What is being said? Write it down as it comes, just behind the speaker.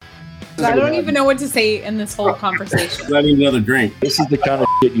I don't even know what to say in this whole conversation. I need another drink. This is the kind of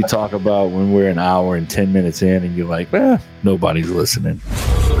shit you talk about when we're an hour and 10 minutes in and you're like, nobody's listening.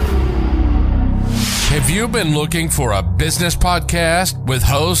 Have you been looking for a business podcast with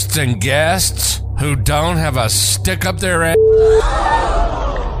hosts and guests who don't have a stick up their ass?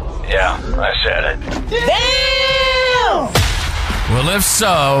 Yeah, I said it. Damn! Well, if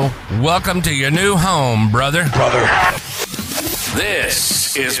so, welcome to your new home, brother.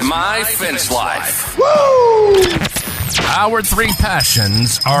 This is My Fence Life. Woo! Our three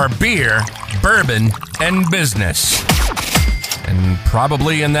passions are beer, bourbon, and business. And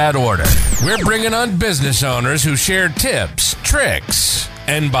probably in that order. We're bringing on business owners who share tips, tricks,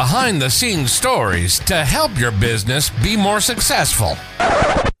 and behind-the-scenes stories to help your business be more successful.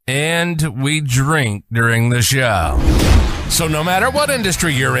 And we drink during the show. So no matter what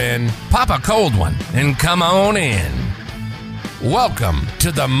industry you're in, pop a cold one and come on in. Welcome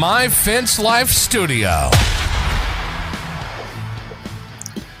to the My Fence Life studio.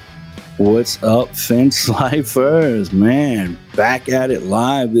 What's up, Fence Lifers? Man, back at it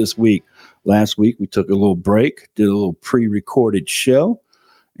live this week. Last week, we took a little break, did a little pre-recorded show,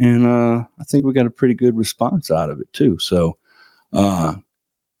 and I think we got a pretty good response out of it, too. So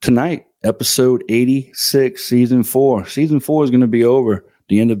tonight, episode 86, season 4. Season 4 is going to be over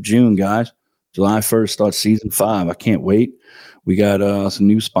the end of June, guys. July 1st starts season 5. I can't wait. We got some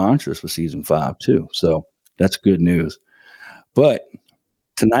new sponsors for season 5, too. So that's good news. But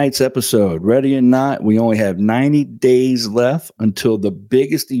tonight's episode, ready or not, we only have 90 days left until the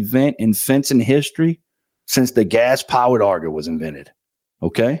biggest event in fencing history since the gas-powered auger was invented.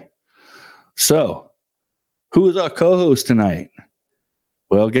 Okay? So, who is our co-host tonight?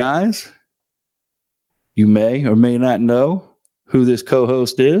 Well, guys, you may or may not know who this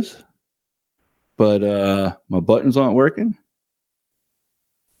co-host is, but my buttons aren't working.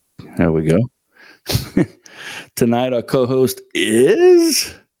 There we go. Tonight, our co-host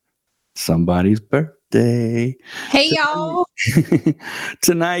is somebody's birthday. Hey, y'all.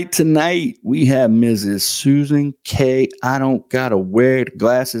 Tonight, we have Mrs. Susan K. I don't gotta wear the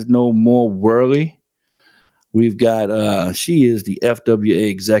glasses no more, Worley. We've got, she is the FWA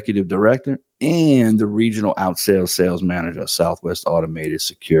Executive Director and the Regional Outsales Sales Manager of Southwest Automated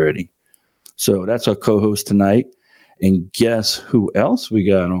Security. So that's our co-host tonight. And guess who else we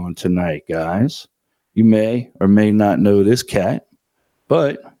got on tonight, guys? You may or may not know this cat,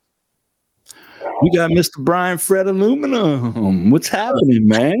 but we got Mr. Brian Fred Aluminum. What's happening,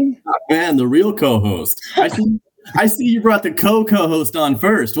 man? Man, the real co-host. I see you brought the co-host on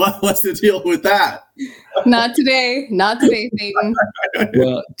first. What's the deal with that? Not today, Satan.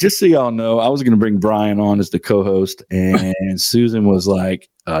 Well, just so y'all know, I was going to bring Brian on as the co-host, and Susan was like,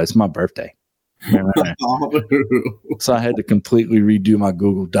 it's my birthday. So I had to completely redo my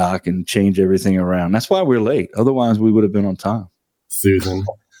Google Doc and change everything around. That's why we're late. Otherwise, we would have been on time. Susan.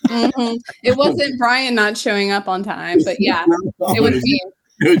 Mm-hmm. It wasn't Brian not showing up on time, but yeah, it was you.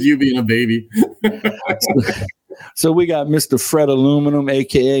 It was you being a baby. So we got Mr. Fred Aluminum,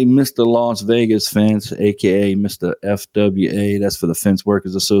 a.k.a. Mr. Las Vegas Fence, a.k.a. Mr. FWA. That's for the Fence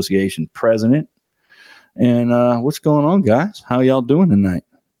Workers Association president. And what's going on, guys? How y'all doing tonight?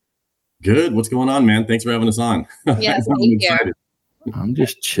 Good. What's going on, man? Thanks for having us on. Yes, thank you. I'm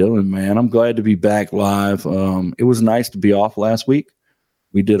just chilling, man. I'm glad to be back live. It was nice to be off last week.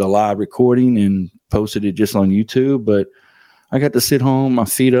 We did a live recording and posted it just on YouTube, but I got to sit home, my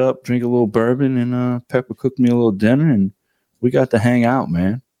feet up, drink a little bourbon, and Pepper cooked me a little dinner, and we got to hang out,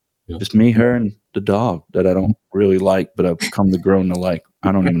 man. Yeah. Just me, her, and the dog that I don't really like, but I've come to grow to like.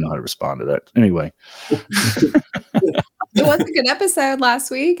 I don't even know how to respond to that. Anyway. It was a good episode last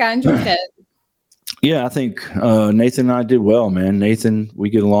week. I enjoyed it. Yeah, I think Nathan and I did well, man. Nathan, we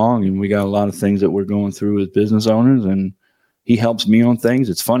get along, and we got a lot of things that we're going through as business owners, and he helps me on things.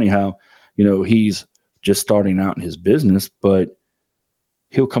 It's funny how, he's just starting out in his business, but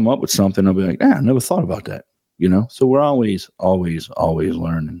he'll come up with something. I'll be like, I never thought about that, So we're always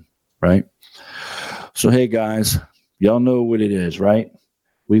learning, right? So, hey, guys, y'all know what it is, right?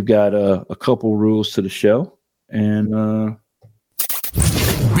 We've got a couple rules to the show. And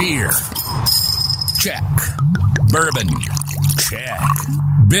beer, check. Bourbon, check.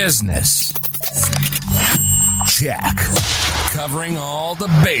 Business, check. Covering all the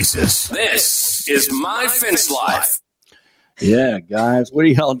bases. This is My Fence Life. Yeah, guys, what are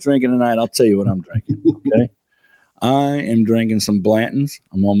y'all drinking tonight? I'll tell you what I'm drinking, okay? I am drinking some Blanton's.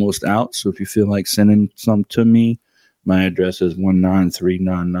 I'm almost out, so if you feel like sending some to me, my address is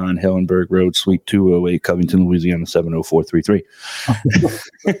 19399 Hellenberg Road, Suite 208, Covington, Louisiana, 70433.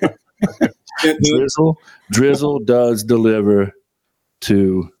 Drizzle does deliver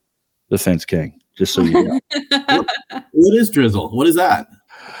to the Fence King. Just so you know. What is Drizzle? What is that?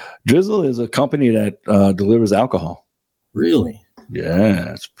 Drizzle is a company that delivers alcohol. Really?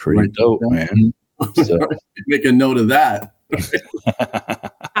 Yeah, it's pretty dope, man. So. Make a note of that.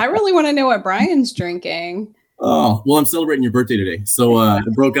 I really want to know what Brian's drinking. Oh, well, I'm celebrating your birthday today, so I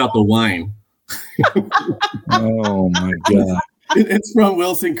broke out the wine. Oh my God! It's from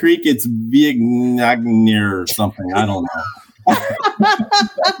Wilson Creek. It's Viognier or something. I don't know.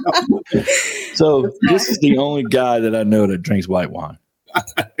 So this is the only guy that I know that drinks white wine.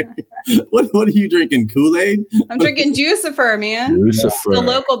 What are you drinking? Kool-Aid? I'm drinking Jucifer, man. Jucifer. The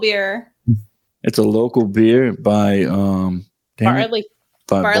local beer. It's a local beer by Barley.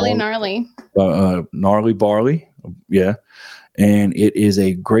 Gnarly. Gnarly Barley. Yeah. And it is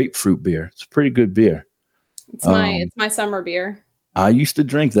a grapefruit beer. It's a pretty good beer. It's my summer beer. I used to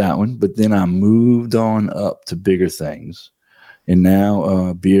drink that one, but then I moved on up to bigger things. And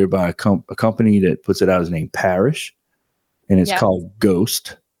now beer by a company that puts it out is named Parish. And it's called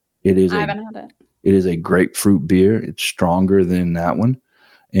Ghost. I haven't had it. It is a grapefruit beer. It's stronger than that one.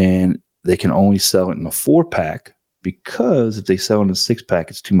 And they can only sell it in a 4-pack because if they sell it in a 6-pack,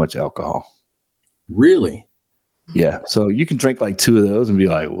 it's too much alcohol. Really? Yeah. So you can drink like 2 of those and be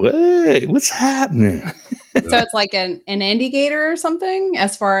like, wait, what's happening? So it's like an indicator or something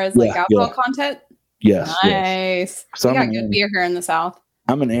as far as like alcohol content? Yes. Nice. Yes. We got good beer here in the South.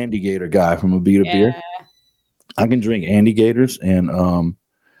 I'm an Andy Gator guy from Abita Beer. I can drink Andy Gators, and a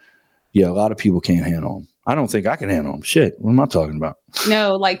lot of people can't handle them. I don't think I can handle them. Shit, what am I talking about?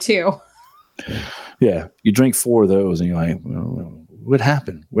 No, like 2. Yeah, you drink 4 of those, and you're like, well, what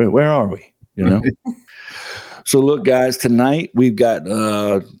happened? Where are we? You know. So look, guys, tonight we've got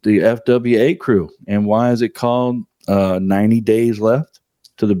the FWA crew, and why is it called 90 Days Left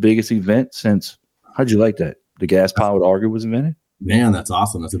to the biggest event since? How'd you like that? The gas-powered auger was invented. Man, that's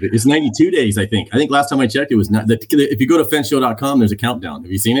awesome. It's 92 days, I think. I think last time I checked, it was not. If you go to fenceshow.com, there's a countdown.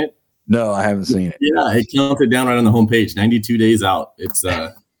 Have you seen it? No, I haven't seen it. Yeah, it counts it down right on the homepage. 92 days out. It's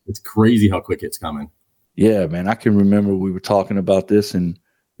crazy how quick it's coming. Yeah, man. I can remember we were talking about this, and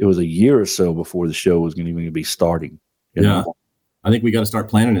it was a year or so before the show was going to be starting. You know? I think we got to start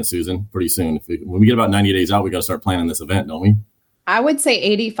planning it, Susan, pretty soon. When we get about 90 days out, we got to start planning this event, don't we? I would say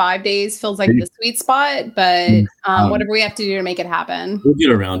 85 days feels like the sweet spot, but whatever we have to do to make it happen. We'll get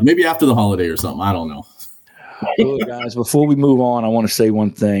around. Maybe after the holiday or something. I don't know. Look, guys, before we move on, I want to say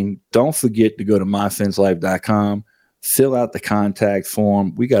one thing. Don't forget to go to myfencelife.com, fill out the contact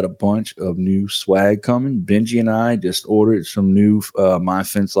form. We got a bunch of new swag coming. Benji and I just ordered some new My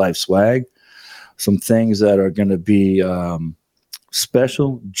Fence Life swag, some things that are going to be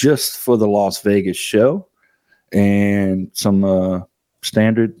special just for the Las Vegas show. And some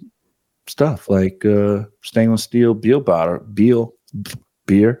standard stuff like stainless steel beer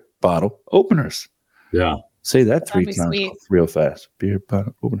bottle openers. Yeah. Say that 3 times real fast. Beer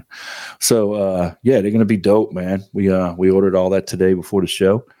bottle opener. So, they're going to be dope, man. We ordered all that today before the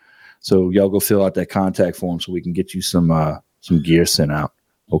show. So y'all go fill out that contact form so we can get you some gear sent out.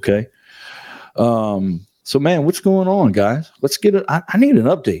 Okay. So, man, what's going on, guys? Let's get it. I need an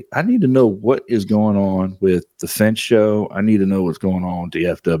update. I need to know what is going on with the Fence Show. I need to know what's going on with the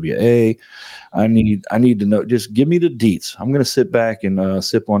FWA. I need to know. Just give me the deets. I'm going to sit back and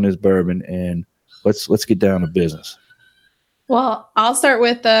sip on this bourbon, and let's get down to business. Well, I'll start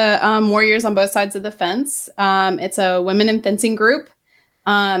with the Warriors on both sides of the fence. It's a women in fencing group.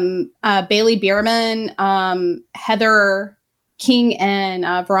 Bailey Bierman, Heather King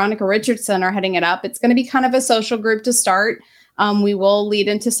and Veronica Richardson are heading it up. It's going to be kind of a social group to start. We will lead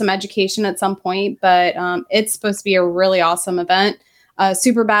into some education at some point, but it's supposed to be a really awesome event.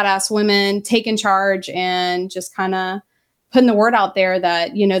 Super badass women taking charge and just kind of putting the word out there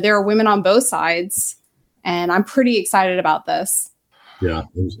that, there are women on both sides. And I'm pretty excited about this. Yeah,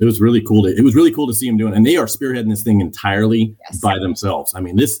 it was really cool. It was really cool to see them doing it. And they are spearheading this thing entirely by themselves. I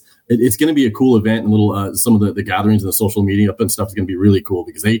mean, it's going to be a cool event, and some of the gatherings and the social media and stuff is going to be really cool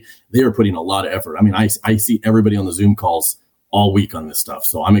because they are putting a lot of effort. I mean, I see everybody on the Zoom calls all week on this stuff.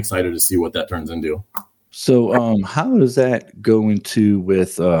 So I'm excited to see what that turns into. So how does that go into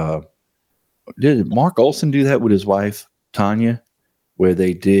with, did Mark Olson do that with his wife, Tanya, where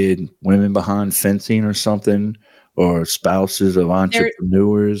they did Women Behind Fencing or something? Or spouses of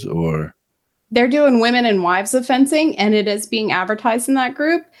entrepreneurs, or they're doing Women and Wives of Fencing, and it is being advertised in that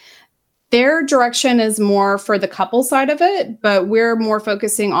group. Their direction is more for the couple side of it, but we're more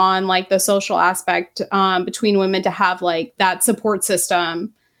focusing on like the social aspect between women to have like that support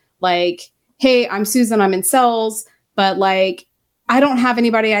system. Like, hey, I'm Susan, I'm in sales, but like I don't have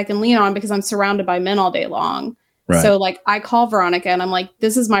anybody I can lean on because I'm surrounded by men all day long. Right. So like I call Veronica and I'm like,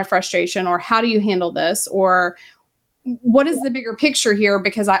 this is my frustration, or how do you handle this? Or what is the bigger picture here?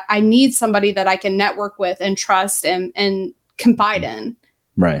 Because I need somebody that I can network with and trust and confide in.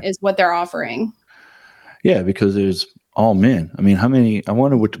 Right. Is what they're offering. Yeah, because there's all men. I mean, I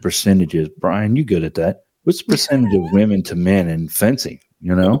wonder what the percentage is. Brian, you good at that. What's the percentage of women to men in fencing,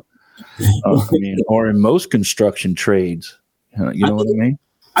 you know? I mean, or in most construction trades, you know what I mean?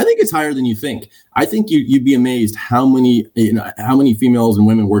 I think it's higher than you think. I think you'd be amazed how many females and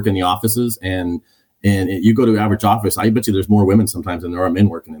women work in the offices, and you go to an average office. I bet you there's more women sometimes than there are men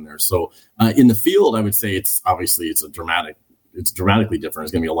working in there. So in the field, I would say it's dramatically different.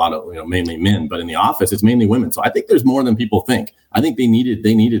 It's going to be a lot of mainly men, but in the office, it's mainly women. So I think there's more than people think. I think they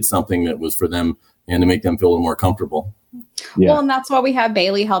needed something that was for them and to make them feel a little more comfortable. Yeah. Well, and that's why we have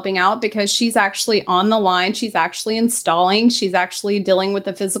Bailey helping out, because she's actually on the line. She's actually installing. She's actually dealing with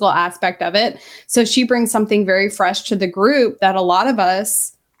the physical aspect of it. So she brings something very fresh to the group that a lot of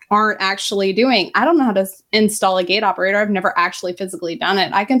us aren't actually doing. I don't know how to install a gate operator. I've never actually physically done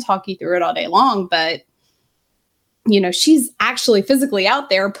it. I can talk you through it all day long, but she's actually physically out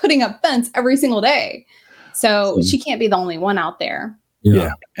there putting up fence every single day. So she can't be the only one out there.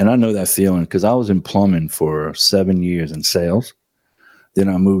 Yeah. And I know that feeling because I was in plumbing for 7 years in sales. Then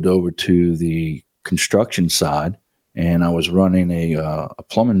I moved over to the construction side, and I was running a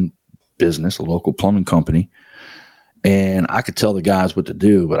plumbing business, a local plumbing company. And I could tell the guys what to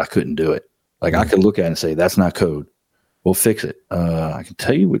do, but I couldn't do it. Like I could look at it and say, that's not code. We'll fix it. I can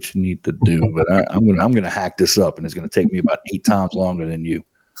tell you what you need to do, but I'm going to hack this up, and it's going to take me about 8 times longer than you.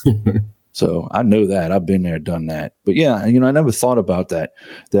 So I know that. I've been there, done that. But yeah, I never thought about that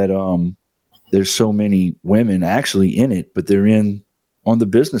there's so many women actually in it, but they're on the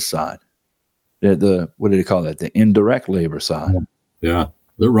business side. What do they call that? The indirect labor side. Yeah.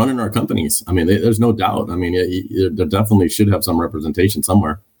 They're running our companies. I mean, there's no doubt. I mean, there definitely should have some representation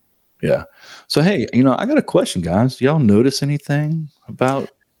somewhere. Yeah. So, hey, I got a question, guys. Y'all notice anything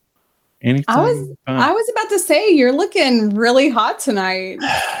about anything? I was about to say, you're looking really hot tonight.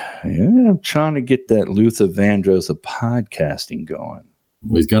 Yeah, I'm trying to get that Luther Vandross of podcasting going.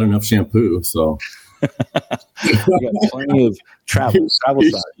 Well, he's got enough shampoo, so. We got plenty of travel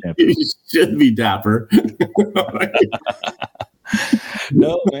size shampoo. He should be dapper.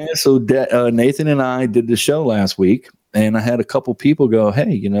 No, man. So Nathan and I did the show last week, and I had a couple people go,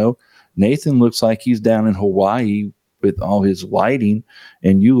 hey, Nathan looks like he's down in Hawaii with all his lighting,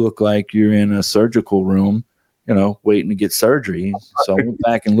 and you look like you're in a surgical room, waiting to get surgery. So I went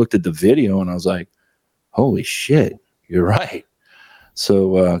back and looked at the video, and I was like, holy shit, you're right.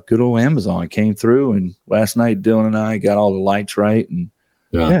 So good old Amazon came through, and last night Dylan and I got all the lights right, and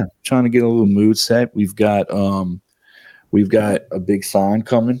trying to get a little mood set. We've got a big sign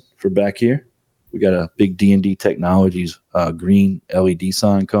coming for back here. We got a big D&D Technologies green LED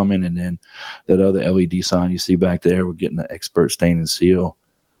sign coming, and then that other LED sign you see back there, we're getting the expert stain and seal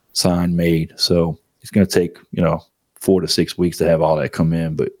sign made. So it's going to take 4 to 6 weeks to have all that come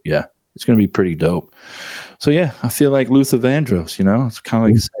in, but yeah, it's going to be pretty dope. So yeah, I feel like Luther Vandross. It's kind of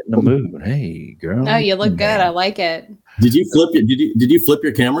like setting the mood. Hey, girl. No, you look good. I like it. Did you flip it? Did you flip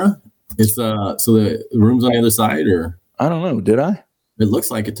your camera? It's so the room's on the other side, or I don't know. Did I? It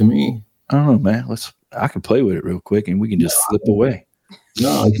looks like it to me. I don't know, man. I can play with it real quick, and we can just flip away.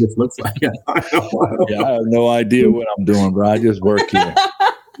 No, it just looks like it. I have no idea what I'm doing, bro. I just work here.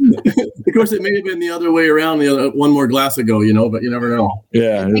 Of course, it may have been the other way around one more glass ago, but you never know.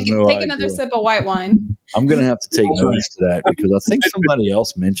 Yeah, take another sip of white wine. I'm going to have to take notice to that because I think somebody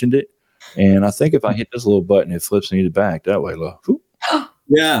else mentioned it, and I think if I hit this little button, it flips me back that way. Look.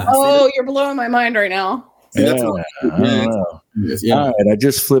 Yeah. Oh, you're blowing my mind right now. I don't know. Yeah. All right, I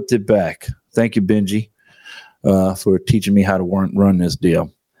just flipped it back. Thank you, Benji, for teaching me how to run this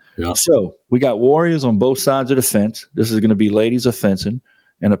deal. Yeah. So we got warriors on both sides of the fence. This is going to be ladies of fencing.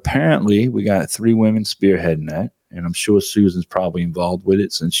 And apparently we got 3 women spearheading that. And I'm sure Susan's probably involved with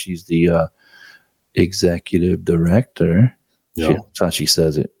it since she's the executive director. Yeah. That's how she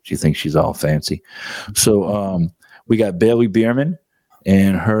says it. She thinks she's all fancy. So we got Bailey Bierman,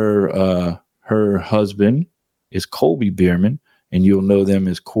 and her husband is Colby Bierman, and you'll know them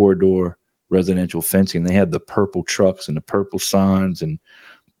as Corridor Residential Fencing. They have the purple trucks and the purple signs, and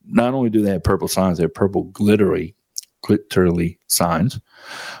not only do they have purple signs, they have purple glittery signs.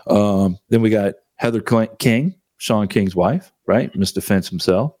 Then we got Heather King, Sean King's wife, right? Mr. Fence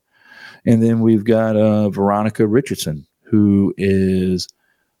himself. And then we've got Veronica Richardson, who is,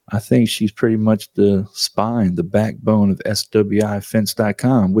 I think she's pretty much the spine, the backbone of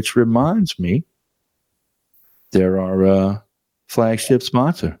SWIFence.com, which reminds me, they're our flagship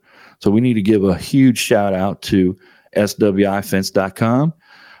sponsor. So we need to give a huge shout out to swifence.com.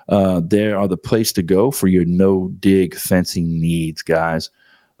 They are the place to go for your no-dig fencing needs, guys.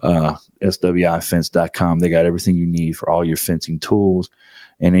 swifence.com. They got everything you need for all your fencing tools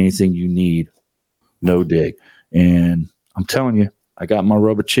and anything you need, no dig. And I'm telling you, I got my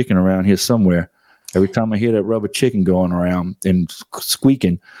rubber chicken around here somewhere. Every time I hear that rubber chicken going around and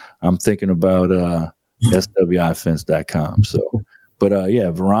squeaking, I'm thinking about swifence.com. So, but yeah,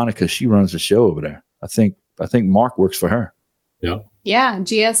 Veronica, she runs the show over there. I think Mark works for her. Yeah. Yeah,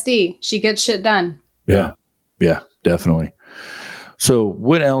 GSD. She gets shit done. Yeah, definitely. So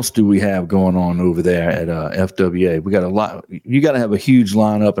what else do we have going on over there at FWA? We got a lot. You got to have a huge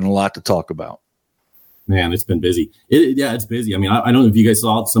lineup and a lot to talk about. Man, it's been busy. It's busy. I mean, I don't know if you guys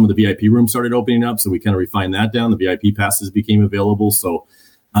saw some of the VIP rooms started opening up, so we kind of refined that down. The VIP passes became available. So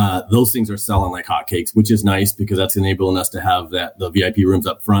those things are selling like hotcakes, which is nice because that's enabling us to have the VIP rooms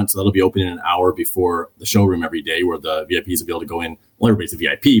up front. So that'll be opening an hour before the showroom every day where the VIPs will be able to go in. Well, everybody's a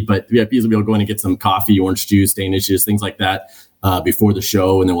VIP, but the VIPs will be able to go in and get some coffee, orange juice, Danishes, things like that before the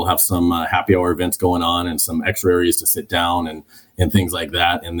show. And then we'll have some happy hour events going on and some extra areas to sit down and things like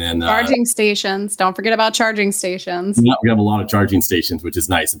that. And then charging stations. Don't forget about charging stations. Yeah, we have a lot of charging stations, which is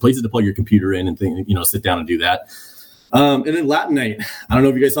nice. And places to plug your computer in and sit down and do that. And then Latin Night. I don't know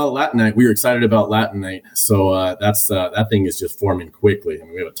if you guys saw Latin Night. We were excited about Latin Night. So that thing is just forming quickly. I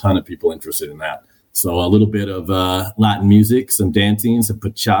mean, we have a ton of people interested in that. So a little bit of Latin music, some dancing, some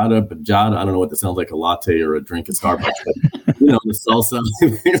bachata. I don't know what that sounds like, a latte or a drink at Starbucks, but the salsa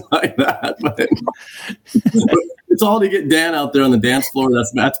and things like that. But it's all to get Dan out there on the dance floor.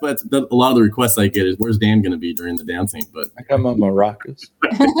 That's a lot of the requests I get is, where's Dan going to be during the dancing? But I got my maracas.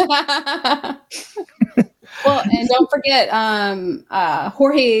 Well, and don't forget,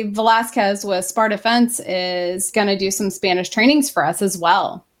 Jorge Velasquez with Sparta Fence is going to do some Spanish trainings for us as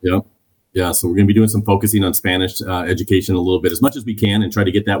well. Yep. Yeah, so we're going to be doing some focusing on Spanish education a little bit, as much as we can, and try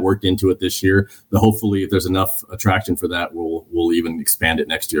to get that worked into it this year. But hopefully, if there's enough attraction for that, we'll even expand it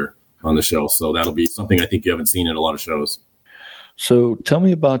next year on the show. So that'll be something I think you haven't seen in a lot of shows. So tell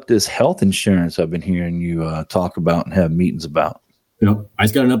me about this health insurance I've been hearing you talk about and have meetings about. I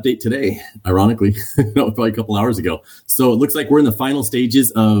just got an update today, ironically, probably a couple hours ago. So it looks like we're in the final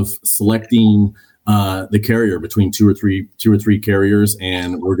stages of selecting the carrier between two or three carriers,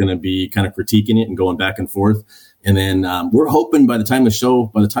 and we're going to be kind of critiquing it and going back and forth. And then we're hoping by the time the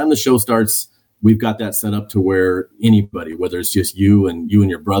show starts, we've got that set up to where anybody, whether it's just you and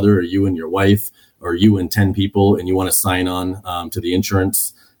your brother, or you and your wife, or you and 10 people, and you want to sign on to the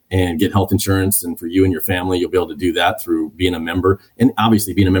insurance and get health insurance, and for you and your family, you'll be able to do that through being a member. And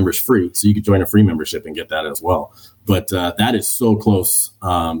obviously being a member is free, so you could join a free membership and get that as well. But that is so close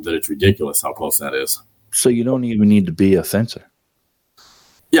that it's ridiculous how close that is. So you don't even need to be a fencer.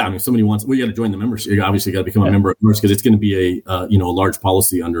 Yeah, I mean, if somebody wants, you got to join the membership. You obviously got to become a member first, because it's going to be a large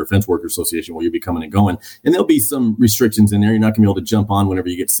policy under a Fence Workers Association where you'll be coming and going, and there'll be some restrictions in there. You're not going to be able to jump on whenever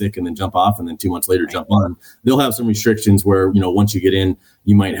you get sick and then jump off, and then 2 months later jump on. They'll have some restrictions where once you get in,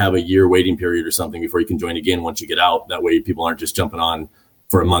 you might have a year waiting period or something before you can join again once you get out. That way, people aren't just jumping on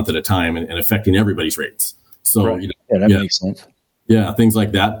for a month at a time and affecting everybody's rates. So right. That makes sense. Yeah, things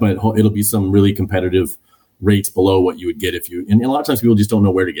like that, but it'll be some really competitive rates below what you would get if you, and a lot of times people just don't know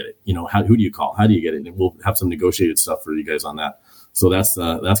where to get it. Who do you call? How do you get it? And we'll have some negotiated stuff for you guys on that. So that's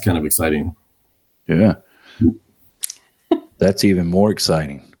kind of exciting. Yeah. That's even more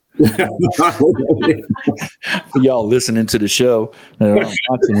exciting. For y'all listening to the show,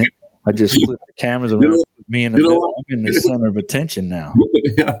 watching it, I just flip the cameras around with me in the middle. I'm in the center of attention now.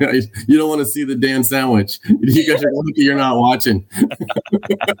 You don't want to see the Dan sandwich. You guys are lucky you're not watching.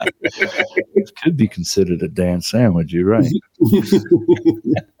 It could be considered a Dan sandwich. You're right.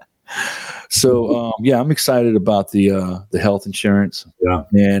 So, I'm excited about the health insurance. Yeah,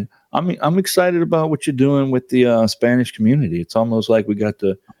 and I'm excited about what you're doing with the Spanish community. It's almost like we got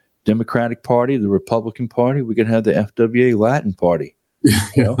the Democratic Party, the Republican Party. We could have the FWA Latin Party.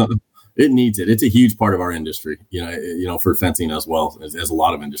 It needs it. It's a huge part of our industry, for fencing as well as a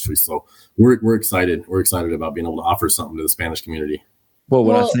lot of industries. So we're excited. We're excited about being able to offer something to the Spanish community.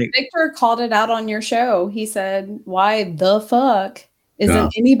 Well, I think Victor called it out on your show. He said, "Why the fuck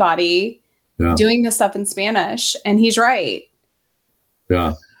isn't anybody doing this stuff in Spanish?" And he's right.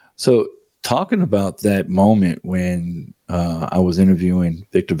 Yeah. So talking about that moment when I was interviewing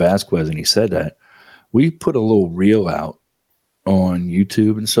Victor Vasquez and he said that, we put a little reel out on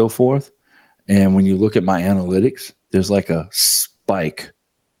YouTube and so forth. And when you look at my analytics, there's like a spike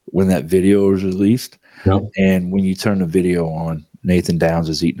when that video is released. Yep. And when you turn the video on, Nathan Downs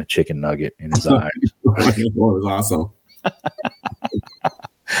is eating a chicken nugget in his eyes. It was awesome.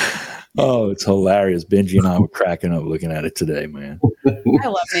 Oh, it's hilarious. Benji and I were cracking up looking at it today, man. I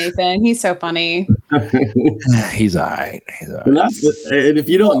love Nathan. He's so funny. He's all right. And if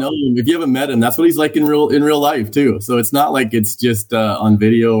you don't know him, if you haven't met him, that's what he's like in real life too. So it's not like it's just on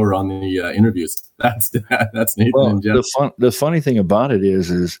video or on the interviews. That's Nathan. Well, and Jeff. the funny thing about it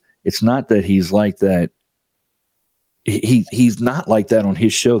is it's not that he's like that. He's not like that on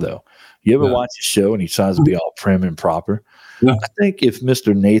his show though. You ever watch his show and he tries to be all prim and proper? Yeah. I think if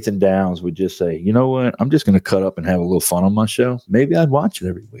Mr. Nathan Downs would just say, you know what, I'm just going to cut up and have a little fun on my show, maybe I'd watch it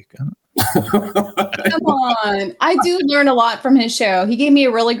every week. Come on. I do learn a lot from his show. He gave me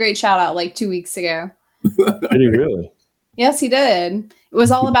a really great shout out like 2 weeks ago. Did he really? Yes, he did. It was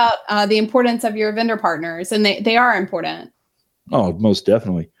all about the importance of your vendor partners, and they are important. Oh, most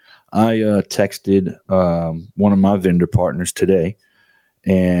definitely. I texted one of my vendor partners today,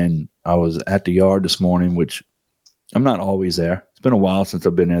 and I was at the yard this morning, which I'm not always there. It's been a while since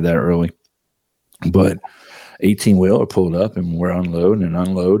I've been there that early. But 18-wheeler pulled up, and we're unloading,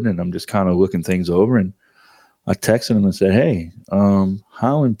 and I'm just kind of looking things over. And I texted him and said, hey,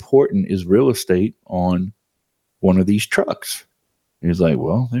 how important is real estate on one of these trucks? He was like,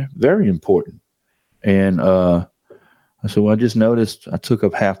 well, they're very important. And I said, well, I just noticed I took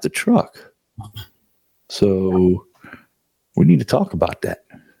up half the truck. So we need to talk about that.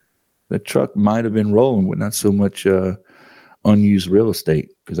 That truck might have been rolling with not so much unused real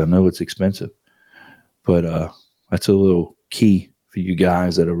estate, because I know it's expensive. But that's a little key for you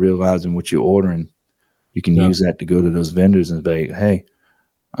guys that are realizing what you're ordering. You can use that to go to those vendors and be like, hey,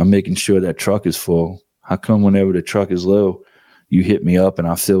 I'm making sure that truck is full. How come whenever the truck is low, you hit me up and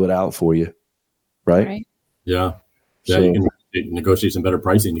I'll fill it out for you? Right? Yeah. Yeah, so, you can negotiate some better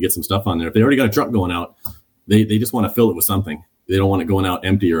pricing to get some stuff on there. If they already got a truck going out, they just want to fill it with something. They don't want it going out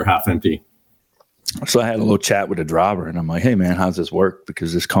empty or half empty. So I had a little chat with the driver, and I'm like, hey, man, how's this work?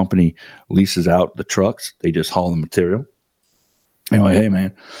 Because this company leases out the trucks. They just haul the material. And I'm like, hey,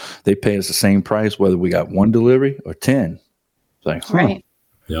 man, they pay us the same price whether we got one delivery or 10. It's like, right.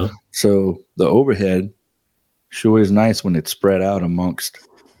 Yeah. So the overhead sure is nice when it's spread out amongst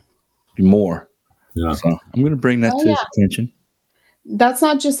more. Yeah. So I'm going to bring that to his attention. That's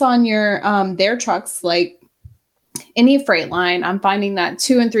not just on your their trucks. Like any freight line, I'm finding that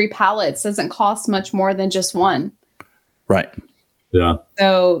 2 and 3 pallets doesn't cost much more than just one. Right. Yeah.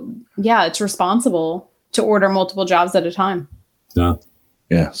 So yeah, it's responsible to order multiple jobs at a time. Yeah.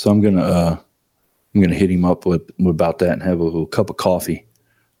 Yeah. So I'm gonna hit him up with about that and have a little cup of coffee.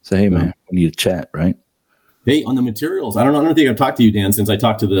 Say, hey man, we need to chat, right? Hey, on the materials, I don't think I've talked to you, Dan, since I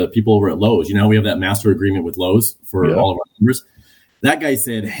talked to the people over at Lowe's. You know, we have that master agreement with Lowe's for all of our members. That guy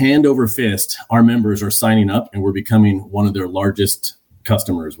said, hand over fist, our members are signing up and we're becoming one of their largest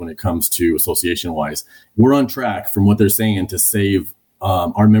customers when it comes to association-wise. We're on track from what they're saying to save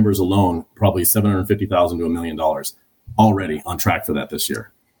our members alone probably $750,000 to $1 million already on track for that this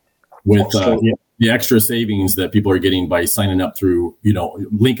year. With the extra savings that people are getting by signing up through,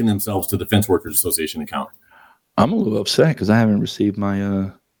 linking themselves to the Fence Workers Association account. I'm a little upset because I haven't received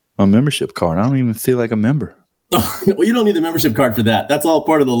my my membership card. I don't even feel like a member. Well, you don't need the membership card for that. That's all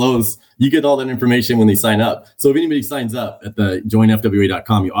part of the Lowe's. You get all that information when they sign up. So if anybody signs up at the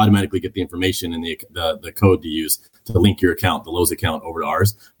joinfwa.com, you automatically get the information and the code to use to link your account, the Lowe's account, over to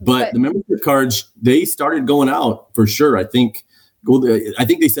ours. But the membership cards, they started going out for sure. I think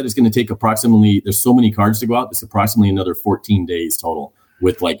they said it's going to take approximately, there's so many cards to go out, it's approximately another 14 days total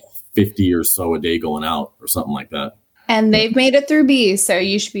with like 50 or so a day going out or something like that. And they've made it through B, so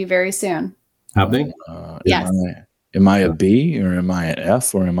you should be very soon. Have they? Yes. Am I a B or am I an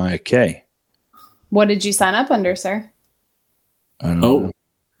F or am I a K? What did you sign up under, sir? I don't know.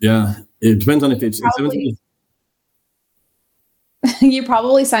 Yeah. It depends on if it's... You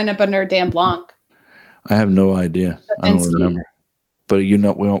probably signed up under Dan Blanc. I have no idea. I don't remember. But you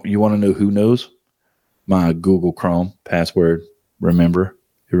want to know who knows? My Google Chrome password remember.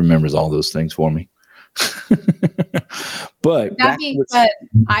 It remembers all those things for me. But that being said,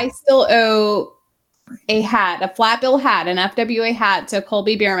 I still owe a flat bill hat, an FWA hat to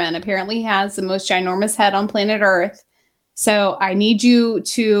Colby Bierman. Apparently he has the most ginormous head on planet Earth. So I need you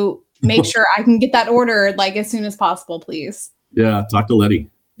to make sure I can get that ordered like as soon as possible, please. Yeah, talk to Letty.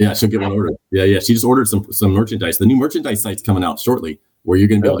 Yeah, she'll get one ordered. Yeah. She just ordered some merchandise. The new merchandise site's coming out shortly where you're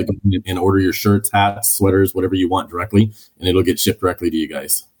going to be able to go in and order your shirts, hats, sweaters, whatever you want directly, and it'll get shipped directly to you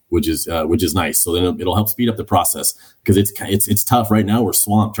guys, which is nice. So then it'll help speed up the process because it's tough right now. We're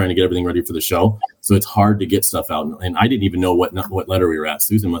swamped trying to get everything ready for the show, so it's hard to get stuff out. And I didn't even know what letter we were at.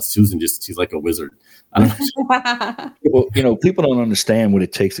 She's like a wizard. I don't know. Well, people don't understand what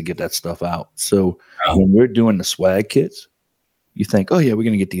it takes to get that stuff out. So when we're doing the swag kits, you think, oh yeah, we're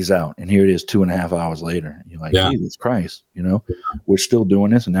going to get these out. And here it is 2.5 hours later. And you're like, Jesus Christ, we're still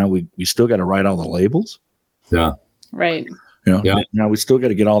doing this. And now we still got to write all the labels. Yeah. Right. Now we still got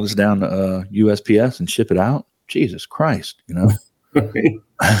to get all this down to USPS and ship it out. Jesus Christ,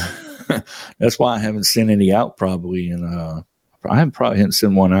 That's why I haven't sent any out probably. I haven't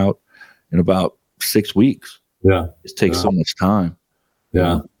sent one out in about 6 weeks. Yeah. It takes so much time.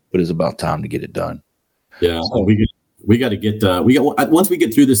 Yeah. But it's about time to get it done. Yeah. So we got to get, once we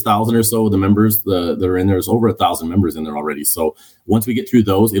get through this 1,000 or so of the members that are in there's over 1,000 members in there already. So once we get through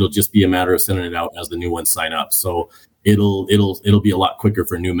those, it'll just be a matter of sending it out as the new ones sign up. So it'll be a lot quicker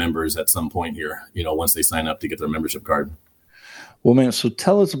for new members at some point here, once they sign up to get their membership card. Well, man, so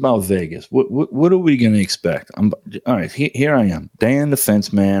tell us about Vegas. What are we going to expect? All right, here I am, Dan the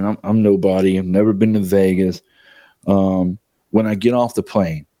Fence Man. I'm nobody. I've never been to Vegas. When I get off the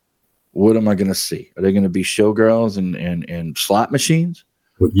plane, what am I going to see? Are there going to be showgirls and slot machines?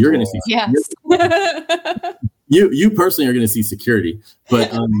 Well, you're going to see. Yes. You personally are going to see security,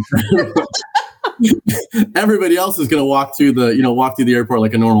 but everybody else is going to walk through the airport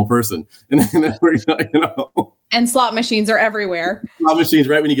like a normal person, and And slot machines are everywhere. Slot machines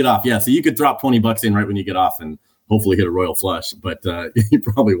right when you get off. Yeah, so you could drop $20 in right when you get off and hopefully hit a royal flush, but you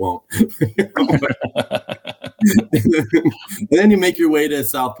probably won't. And then you make your way to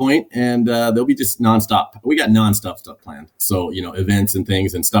South Point, and there'll be just nonstop. We got nonstop stuff planned. So events and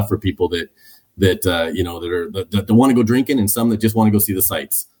things and stuff for people that want to go drinking, and some that just want to go see the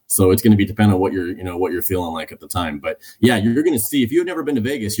sights. So it's going to be dependent on what you're feeling like at the time. But yeah, you're going to see, if you've never been to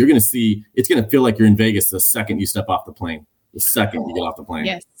Vegas, you're going to see, it's going to feel like you're in Vegas the second you step off the plane, the second you get off the plane.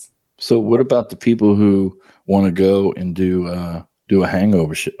 Yes. So what about the people who want to go and do a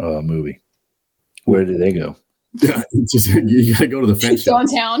hangover movie? Where do they go? Yeah, you got to go to the fence show.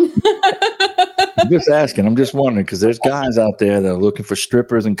 Downtown. I'm just asking. I'm just wondering because there's guys out there that are looking for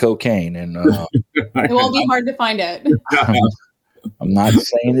strippers and cocaine, and it won't be hard to find it. I'm not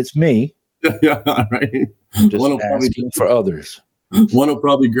saying it's me. Yeah, right. I'm just asking for others. One will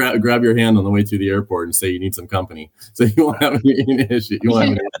probably grab your hand on the way through the airport and say you need some company. So you won't have any issue.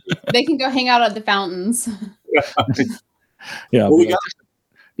 They can go hang out at the fountains. Yeah. Well,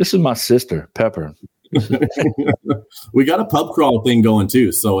 this is my sister, Pepper. We got a pub crawl thing going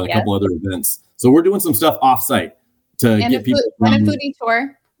too. So and a couple other events. So we're doing some stuff off-site to get people. And a foodie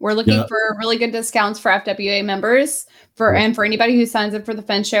tour. We're looking for really good discounts for FWA members. And for anybody who signs up for the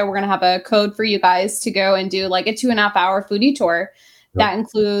Fence Show, we're going to have a code for you guys to go and do like a 2.5 hour foodie tour. That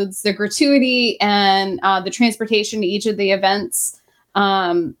includes the gratuity and the transportation to each of the events.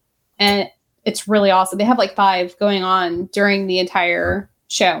 And it's really awesome. They have like 5 going on during the entire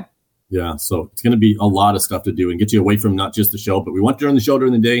show. Yeah, so it's going to be a lot of stuff to do and get you away from not just the show, but we want during the show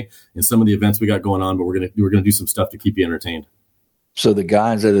during the day and some of the events we got going on. But we're going to do some stuff to keep you entertained. So the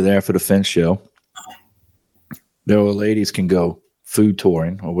guys that are there for the Fence Show, there are ladies can go food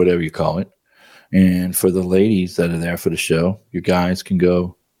touring or whatever you call it. And for the ladies that are there for the show, you guys can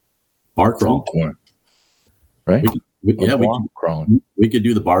go bar crawl touring, right? We could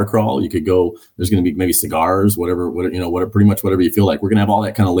do the bar crawl. You could go. There's going to be maybe cigars, whatever, pretty much whatever you feel like. We're going to have all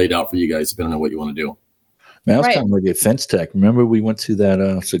that kind of laid out for you guys, depending on what you want to do. Man, I was kind of ready at Fence Tech. Remember we went to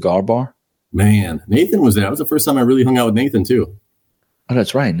that cigar bar? Man, Nathan was there. That was the first time I really hung out with Nathan too. Oh,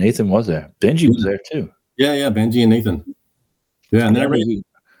 that's right. Nathan was there. Benji was there too. Yeah, Benji and Nathan. Yeah, and then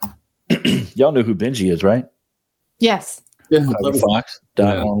y'all know who Benji is, right? Yes. Yeah, Fox.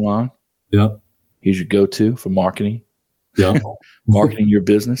 Online. Yeah. He's your go-to for marketing. Yeah. Marketing your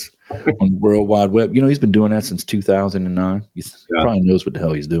business on the World Wide Web. He's been doing that since 2009. He probably knows what the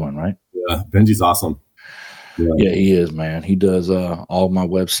hell he's doing, right? Yeah. Benji's awesome. Yeah, he is, man. He does all my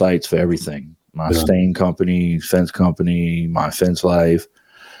websites for everything. My stain company, fence company, my fence life.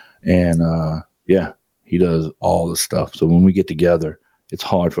 And he does all the stuff. So when we get together, it's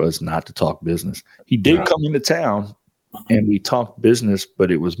hard for us not to talk business. He did come into town and we talked business,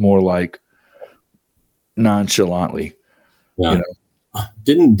 but it was more like nonchalantly. Yeah.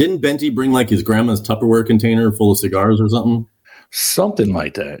 Didn't Benji bring like his grandma's Tupperware container full of cigars or something? Something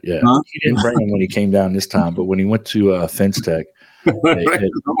like that. Yeah. Huh? He didn't bring them when he came down this time, but when he went to Fence Tech,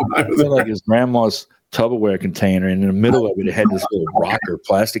 it felt like his grandma's Tupperware container, and in the middle of it had this little rocker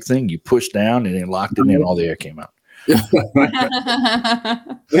plastic thing you push down and then locked it in and all the air came out.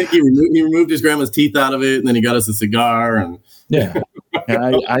 He removed his grandma's teeth out of it, and then he got us a cigar. And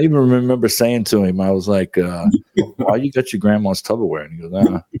and I even remember saying to him, I was like, why you got your grandma's Tupperware? And he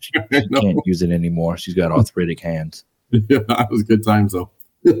goes, she can't use it anymore. She's got arthritic hands. Yeah, it was good times though.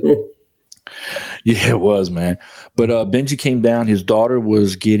 Yeah, it was, man. But Benji came down. His daughter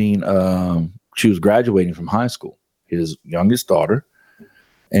was getting, she was graduating from high school. his youngest daughter,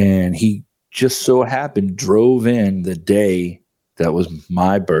 and he just so happened drove in the day that was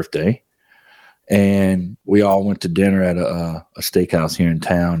my birthday, and we all went to dinner at a steakhouse here in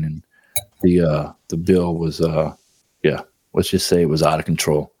town, and the bill was let's just say it was out of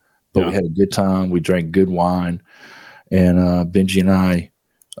control. But we had a good time. We drank good wine, and Benji and I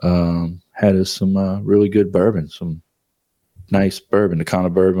had us some really good bourbon, some nice bourbon, the kind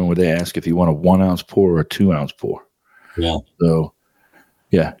of bourbon where they ask if you want a 1 ounce pour or a 2 ounce pour. Yeah. So,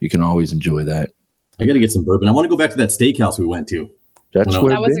 yeah, you can always enjoy that. I got to get some bourbon. I want to go back to that steakhouse we went to. That's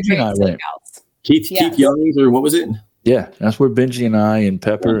where that was Benji and I went. Keith Young's, or what was it? Yeah, that's where Benji and I and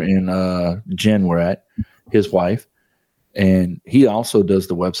Pepper and Jen were at, his wife. And he also does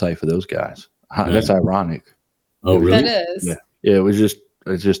the website for those guys. That's ironic. Oh, really? That is. Yeah,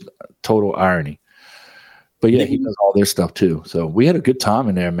 it's just total irony. But yeah, he does all their stuff too. So we had a good time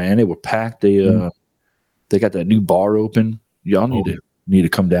in there, man. They were packed. They got that new bar open. Y'all need to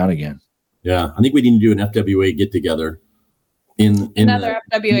come down again. Yeah, I think we need to do an FWA get together in another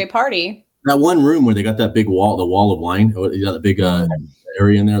FWA party. That one room where they got that big wall, the wall of wine. You got the big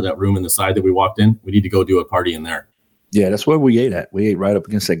area in there. That room in the side that we walked in. We need to go do a party in there. Yeah, that's where we ate at. We ate right up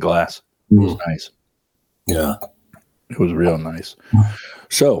against that glass. It was nice. Yeah, it was real nice.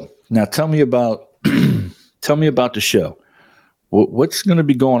 So now tell me about the show. What's going to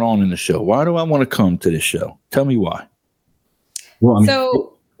be going on in the show? Why do I want to come to this show? Tell me why. Well,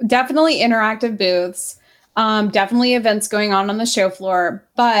 so definitely interactive booths, definitely events going on the show floor.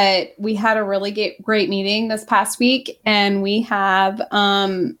 But we had a really great meeting this past week, and we have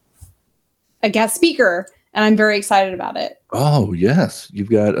a guest speaker. And I'm very excited about it. Oh, yes. You've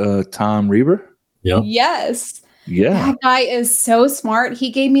got Tom Reber? Yeah. Yes. Yeah. That guy is so smart. He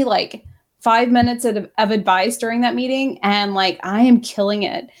gave me like 5 minutes of advice during that meeting. And like, I am killing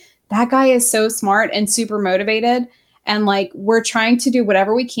it. That guy is so smart and super motivated. And like, we're trying to do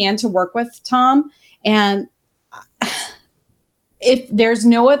whatever we can to work with Tom. And if there's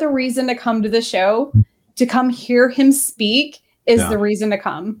no other reason to come to the show, to come hear him speak is the reason to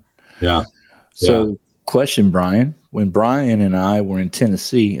come. Yeah. So, question, Brian. When Brian and I were in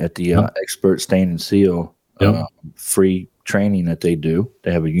Tennessee at the Expert Stain and Seal free training that they do,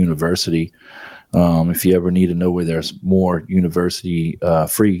 they have a university. If you ever need to know where there's more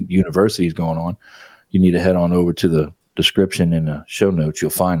free universities going on, you need to head on over to the description in the show notes.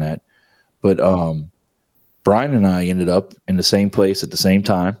 You'll find that. But Brian and I ended up in the same place at the same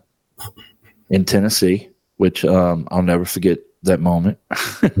time in Tennessee, which I'll never forget that moment.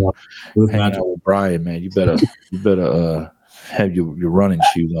 Hanging out with Brian, man, you better have your running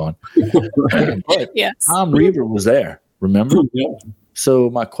shoes on. But yes. Tom Reber was there, remember? Yeah. So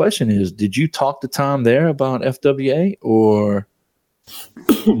my question is, did you talk to Tom there about FWA or?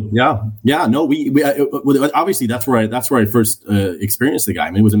 No, we obviously that's where I first experienced the guy.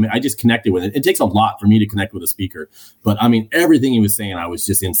 I mean, I just connected with it. It takes a lot for me to connect with a speaker, but I mean, everything he was saying, I was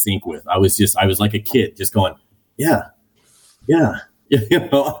just in sync with. I was like a kid, just going, yeah. You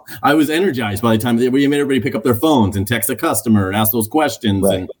know, I was energized by the time we made everybody pick up their phones and text a customer and ask those questions.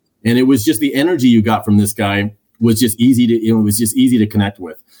 Right. And it was just the energy you got from this guy was just easy to connect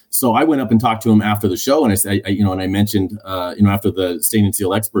with. So I went up and talked to him after the show, and I mentioned, after the Stain and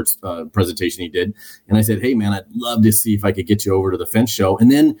Seal Experts presentation he did, and I said, hey man, I'd love to see if I could get you over to the fence show.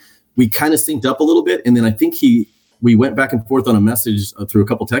 And then we kind of synced up a little bit, and then I think we went back and forth on a message through a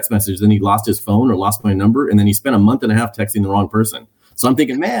couple text messages. Then he lost his phone or lost my number. And then he spent a month and a half texting the wrong person. So I'm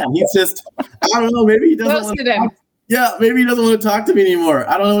thinking, man, he's just, I don't know, maybe he doesn't want to talk. Yeah, maybe he doesn't want to talk to me anymore.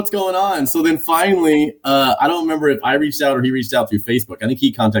 I don't know what's going on. So then finally, I don't remember if I reached out or he reached out through Facebook. I think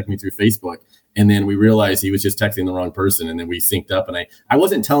he contacted me through Facebook. And then we realized he was just texting the wrong person. And then we synced up. And I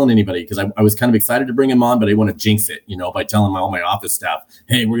wasn't telling anybody because I was kind of excited to bring him on, but I didn't want to jinx it, by telling all my office staff,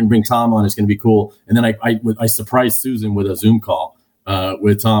 hey, we're going to bring Tom on. It's going to be cool. And then I surprised Susan with a Zoom call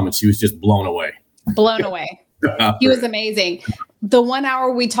with Tom, and she was just blown away. Blown away. He was amazing. The 1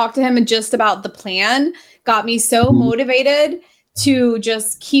 hour we talked to him and just about the plan got me so motivated to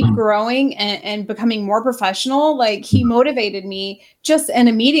just keep growing and becoming more professional. Like, he motivated me just in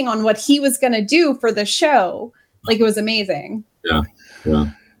a meeting on what he was going to do for the show. Like, it was amazing. Yeah.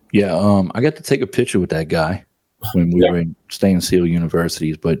 I got to take a picture with that guy when we were in Stain and Seal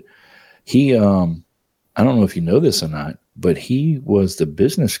universities, but he, I don't know if you know this or not, but he was the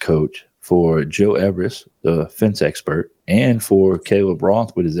business coach for Joe Everest, the fence expert, and for Caleb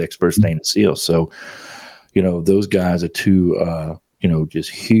Roth with his Expert Stain and Seal. So, those guys are two, just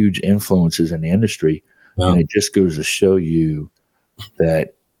huge influences in the industry. Yeah. And it just goes to show you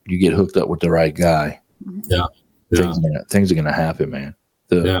that you get hooked up with the right guy. Yeah. Things are going to happen, man.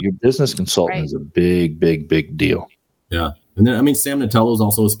 Your business consultant is a big, big, big deal. Yeah. And then, I mean, Sam Natello is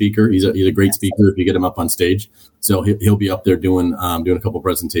also a speaker. He's a great speaker if you get him up on stage. So he'll be up there doing a couple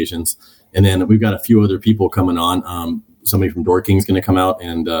presentations. And then we've got a few other people coming on. Somebody from Door King's going to come out,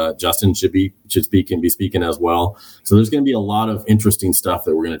 and Justin should speak and be speaking as well. So there's going to be a lot of interesting stuff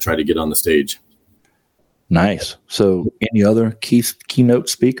that we're going to try to get on the stage. Nice. So any other keynote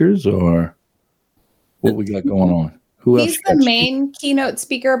speakers, or what we got going on? Who else? He's the main keynote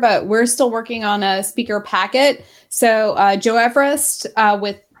speaker, but we're still working on a speaker packet. So Joe Everest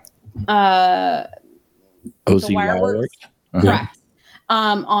with OC Wireworks. Correct.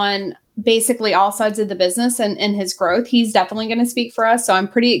 On basically all sides of the business and his growth. He's definitely going to speak for us. So I'm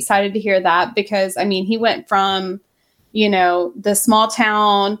pretty excited to hear that, because I mean, he went from, the small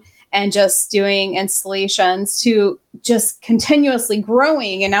town and just doing installations to just continuously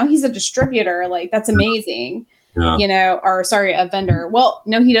growing. And now he's a distributor. Like, that's amazing. Yeah. A vendor. Well,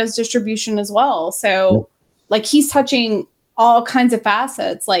 no, he does distribution as well. So like, he's touching all kinds of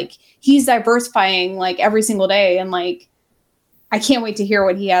facets. Like, he's diversifying like every single day. And like, I can't wait to hear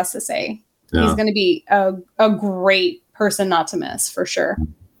what he has to say. Yeah. He's going to be a great person not to miss, for sure.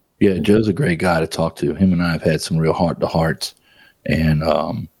 Yeah, Joe's a great guy to talk to. Him and I have had some real heart-to-hearts,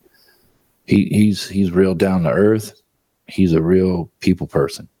 and he's real down to earth. He's a real people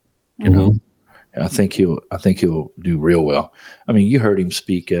person, you know. And I think he'll do real well. I mean, you heard him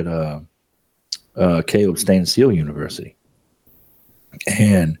speak at Caleb Stain Seal University,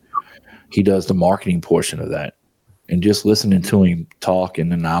 and he does the marketing portion of that. And just listening to him talk and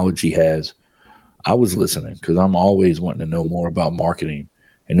the knowledge he has, I was listening because I'm always wanting to know more about marketing.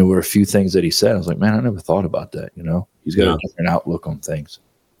 And there were a few things that he said. I was like, man, I never thought about that. He's got a different outlook on things.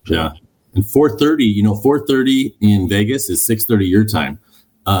 So, yeah. And 4:30, 4:30 in Vegas is 6:30 your time.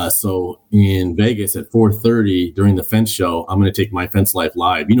 So in Vegas at 4:30 during the fence show, I'm going to take my Fence Life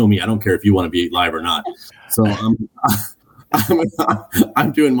live. You know me, I don't care if you want to be live or not. So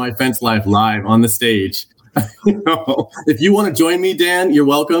I'm doing my Fence Life live on the stage. If you want to join me, Dan, you're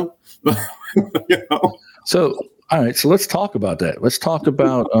welcome. But So, all right. So let's talk about that. Let's talk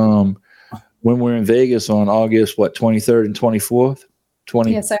about when we're in Vegas on August 23rd and 24th,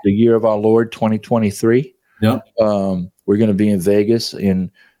 the year of our Lord 2023. Yeah. We're going to be in Vegas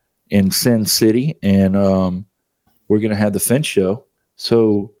in Sin City, and we're going to have the fence show.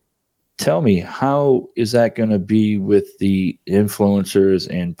 So tell me, how is that going to be with the influencers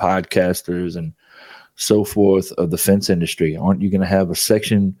and podcasters and so forth of the fence industry? Aren't you going to have a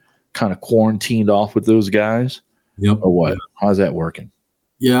section kind of quarantined off with those guys? Yep. Or what? How's that working?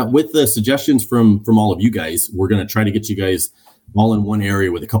 Yeah, with the suggestions from all of you guys, we're going to try to get you guys all in one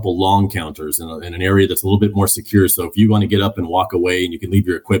area with a couple long counters in an area that's a little bit more secure. So if you want to get up and walk away, and you can leave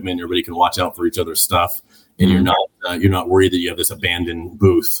your equipment, everybody can watch out for each other's stuff, and you're not worried that you have this abandoned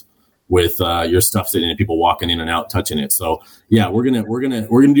booth with your stuff sitting and people walking in and out touching it. So yeah, we're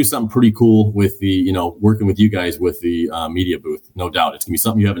gonna do something pretty cool with the working with you guys with the media booth. No doubt, it's gonna be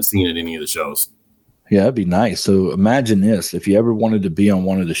something you haven't seen at any of the shows. Yeah, that'd be nice. So imagine this: if you ever wanted to be on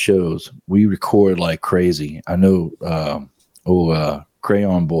one of the shows, we record like crazy. I know,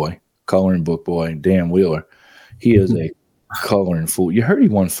 Crayon Boy, coloring book boy, Dan Wheeler. He is a coloring fool. You heard he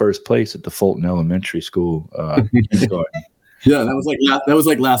won first place at the Fulton Elementary School kindergarten. Yeah, that was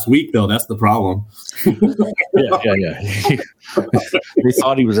like last week though. That's the problem. Yeah. They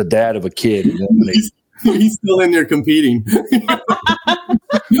thought he was a dad of a kid. He's still in there competing.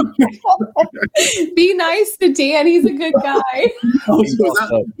 Be nice to Dan. He's a good guy. Was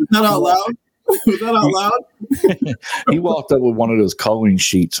that out loud? Was that out loud? He walked up with one of those coloring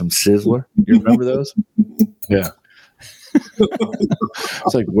sheets from Sizzler. You remember those? Yeah.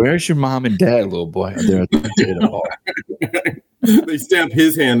 It's like, where's your mom and dad, little boy? They're at the bar. They stamp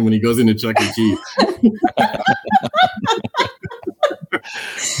his hand when he goes into Chuck E. Cheese.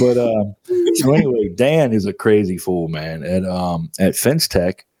 But so anyway, Dan is a crazy fool, man. At Fence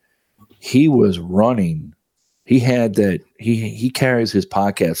Tech, he was running. He had that. He carries his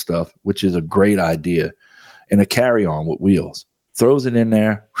podcast stuff, which is a great idea, in a carry-on with wheels. Throws it in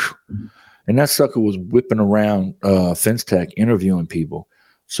there. And that sucker was whipping around Fence Tech, interviewing people.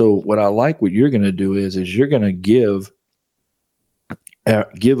 So what I like what you're going to do is you're going to give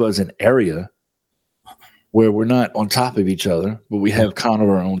us an area where we're not on top of each other, but we have kind of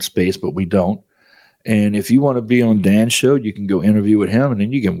our own space, but we don't. And if you want to be on Dan's show, you can go interview with him, and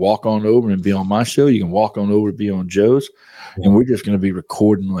then you can walk on over and be on my show. You can walk on over to be on Joe's, and we're just going to be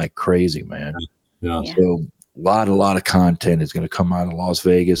recording like crazy, man. Yeah. So a lot of content is going to come out of Las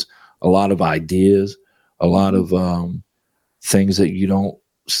Vegas. A lot of ideas, a lot of things that you don't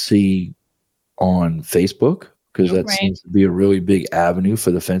see on Facebook, because that seems to be a really big avenue for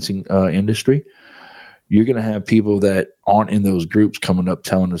the fencing industry. you're going to have people that aren't in those groups coming up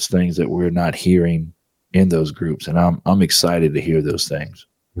telling us things that we're not hearing in those groups. And I'm excited to hear those things.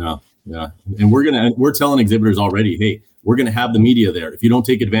 Yeah. And we're telling exhibitors already, hey, we're going to have the media there. If you don't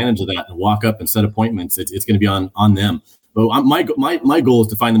take advantage of that and walk up and set appointments, it's going to be on them. But my goal is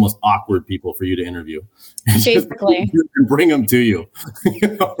to find the most awkward people for you to interview. Basically. And bring them to you.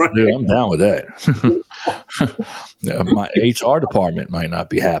 Right? Dude, I'm down with that. My HR department might not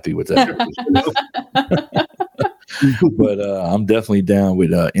be happy with that. But I'm definitely down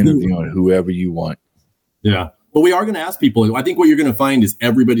with interviewing whoever you want. Yeah. But we are going to ask people. I think what you're going to find is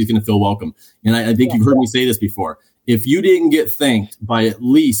everybody's going to feel welcome. And I think you've heard me say this before. If you didn't get thanked by at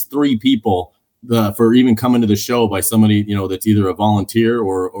least 3 people for even coming to the show by somebody, that's either a volunteer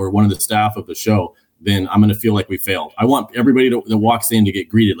or one of the staff of the show, then I'm going to feel like we failed. I want everybody that walks in to get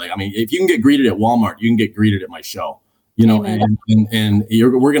greeted. If you can get greeted at Walmart, you can get greeted at my show, and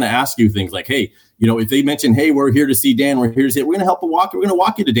we're going to ask you things like, hey, if they mention, hey, we're here to see Dan, we're going to help walk. We're going to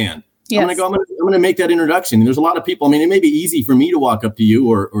walk you to Dan. Yes. I'm going to make that introduction. And there's a lot of people. It may be easy for me to walk up to you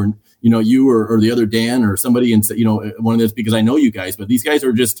or you or the other Dan or somebody and say, one of this, because I know you guys, but these guys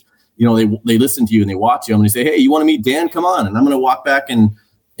are just, they listen to you and they watch you. I'm going to say, hey, you want to meet Dan? Come on. And I'm going to walk back and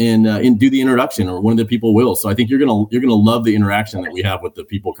do the introduction, or one of the people will. So I think you're going to love the interaction that we have with the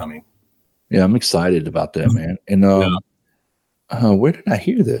people coming. Yeah, I'm excited about that, man. And where did I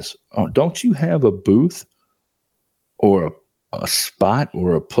hear this? Don't you have a booth or a spot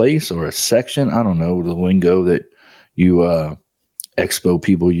or a place or a section? I don't know the lingo that you expo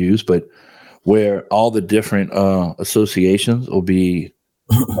people use, but where all the different associations will be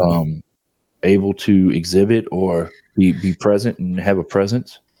able to exhibit or be present and have a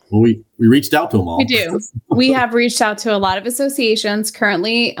presence? Well, we reached out to them all. We do. We have reached out to a lot of associations.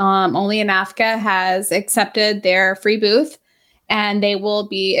 Currently, only NAFCA has accepted their free booth, and they will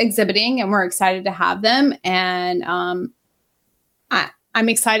be exhibiting, and we're excited to have them. And I'm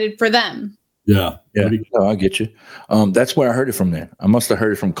excited for them. Yeah. No, I get you. That's where I heard it from then. I must have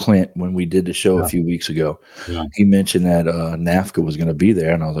heard it from Clint when we did the show a few weeks ago. Yeah. He mentioned that NAFCA was going to be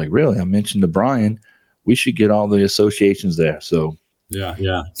there. And I was like, really? I mentioned to Brian, we should get all the associations there. So yeah.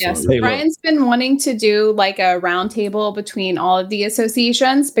 Yes. So, Brian's been wanting to do like a roundtable between all of the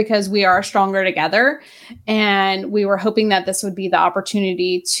associations because we are stronger together. And we were hoping that this would be the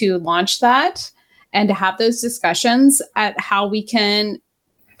opportunity to launch that and to have those discussions at how we can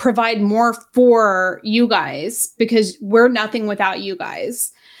provide more for you guys, because we're nothing without you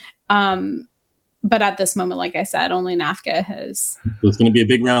guys. But at this moment, like I said, only NAFCA has. So it's going to be a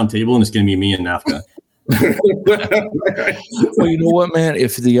big round table, and it's going to be me and NAFCA. Well, you know what, man?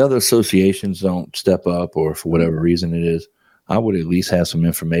 If the other associations don't step up, or for whatever reason it is, I would at least have some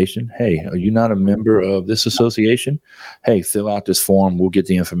information. Hey, are you not a member of this association? Hey, fill out this form. We'll get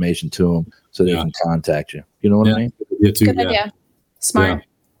the information to them so they can contact you. You know what I mean? Good idea. Smart.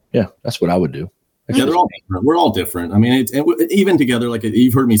 Yeah, that's what I would do. Yeah, they're all different. We're all different. Even together, like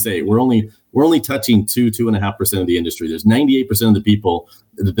you've heard me say, we're only touching 2.5% of the industry. There's 98% of the people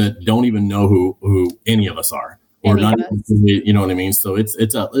that don't even know who any of us are, or not. You know what I mean? So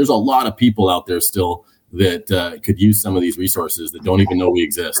there's a lot of people out there still that could use some of these resources that don't even know we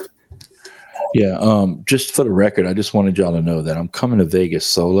exist. Yeah. Just for the record, I just wanted y'all to know that I'm coming to Vegas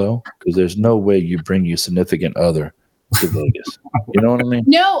solo, because there's no way you bring your significant other to Vegas. You know what I mean?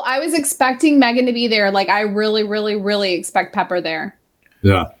 No, I was expecting Megan to be there. Like, I really, really, really expect Pepper there.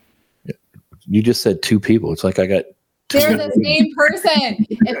 Yeah. You just said 2 people. It's like I got. They're the same person.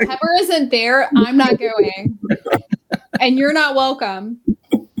 If Pepper isn't there, I'm not going. And you're not welcome.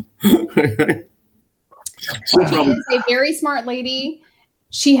 She is a very smart lady.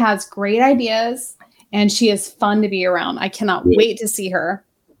 She has great ideas, and she is fun to be around. I cannot wait to see her.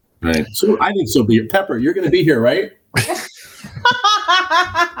 Right. So I think so. Pepper, you're going to be here, right?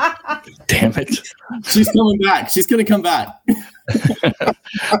 Damn it. She's coming back. She's going to come back.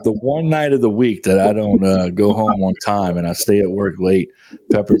 The one night of the week that I don't go home on time and I stay at work late,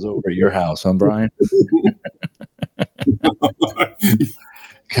 Pepper's over at your house, huh, Brian?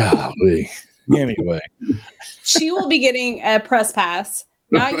 Golly. Anyway. She will be getting a press pass.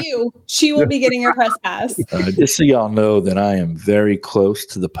 Not you. She will be getting a press pass. Just so y'all know that I am very close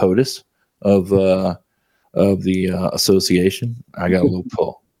to the POTUS of the association. I got a little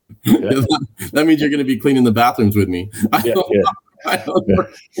pull. Okay? That means you're going to be cleaning the bathrooms with me. I know.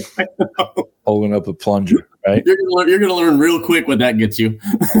 Holding up a plunger, right? You're going to learn real quick what that gets you.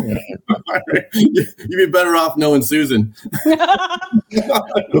 You'd be better off knowing Susan.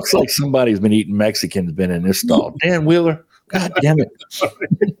 Looks like somebody's been eating Mexican's been in this stall. Dan Wheeler. God damn it.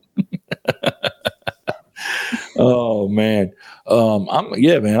 Oh man.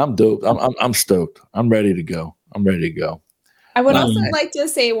 I'm dope. I'm stoked. I'm ready to go. I would also like to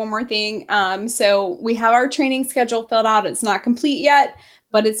say one more thing. So we have our training schedule filled out. It's not complete yet,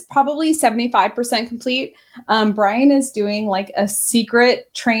 but it's probably 75% complete. Brian is doing like a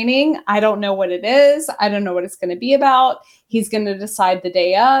secret training. I don't know what it is. I don't know what it's going to be about. He's going to decide the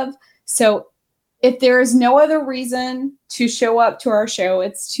day of. So if there is no other reason to show up to our show,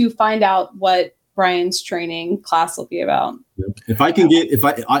 it's to find out what Brian's training class will be about. If I can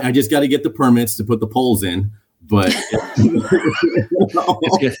I just got to get the permits to put the poles in, but I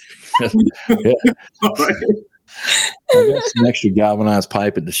got some extra galvanized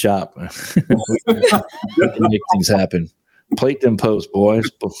pipe at the shop. We can make things happen. Plate them posts, boys.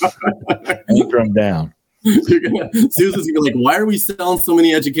 Anchor them down. Susan's gonna be like, why are we selling so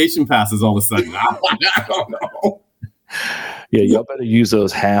many education passes all of a sudden? I don't know. Yeah, y'all better use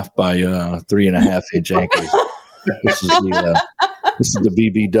those 1/2 by 3.5 inch anchors. This is the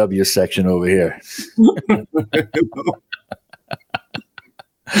BBW section over here.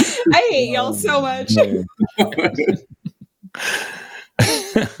 I hate y'all so much.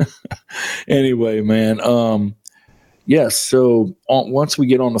 Anyway, man. Yes. So once we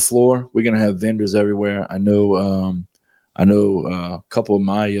get on the floor, we're gonna have vendors everywhere. I know a couple of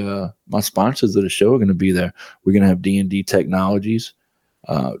my sponsors of the show are going to be there. We're going to have D&D Technologies.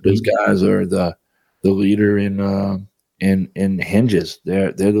 Those guys are the leader in hinges.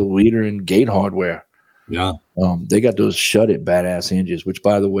 They're the leader in gate hardware. Yeah. They got those Shut It badass hinges, which,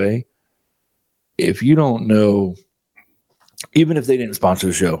 by the way, if you don't know, even if they didn't sponsor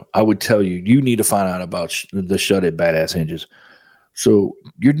the show, I would tell you, you need to find out about the Shut It badass hinges. So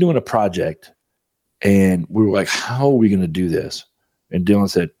you're doing a project, and we were like, how are we going to do this? And Dylan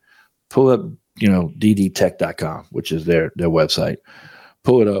said, pull up, ddtech.com, which is their website.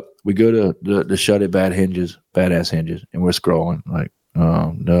 Pull it up. We go to the Shut It badass hinges, and we're scrolling like,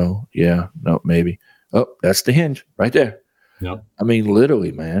 no, yeah, no, maybe. Oh, that's the hinge right there. Yep. I mean,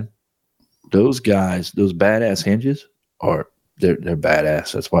 literally, man, those guys, those badass hinges they're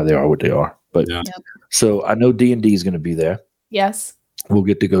badass. That's why they are what they are. But So I know D&D is going to be there. Yes. We'll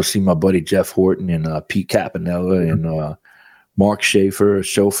get to go see my buddy Jeff Horton and Pete Capanella and Mark Schaefer, a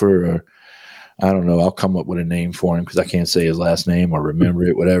chauffeur, or I don't know. I'll come up with a name for him because I can't say his last name or remember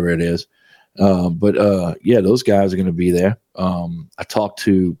it, whatever it is. But those guys are going to be there. I talked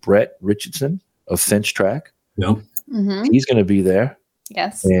to Brett Richardson of Fence Track. Yep. Mm-hmm. He's going to be there.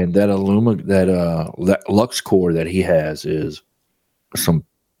 Yes. And that that Lux core that he has is some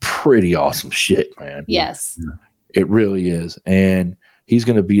pretty awesome shit, man. Yes. It really is. And he's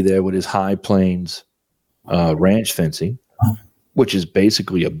going to be there with his High Plains ranch fencing, which is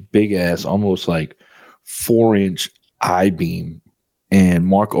basically a big ass, almost like 4-inch I-beam. And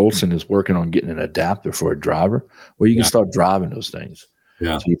Mark Olson is working on getting an adapter for a driver where you can start driving those things.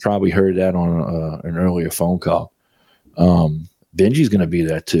 Yeah. So you probably heard that on an earlier phone call. Benji's going to be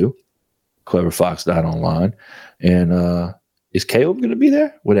there too. CleverFox.online. And is Caleb going to be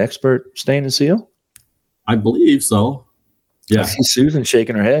there with Expert Stain and Seal? I believe so. Yeah. I see Susan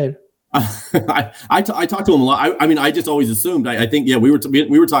shaking her head. I talked to him a lot. I mean, I just always assumed. I think we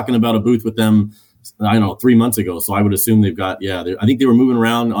were talking about a booth with them. I don't know, 3 months ago. So I would assume they've got I think they were moving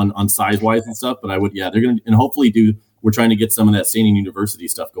around on size wise and stuff. But they're going to and hopefully we're trying to get some of that Sanian University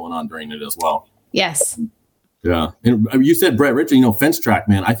stuff going on during it as well. Yes. Yeah, and you said Brett Richard, Fence Track,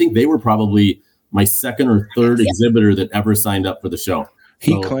 man. I think they were probably my second or third exhibitor that ever signed up for the show.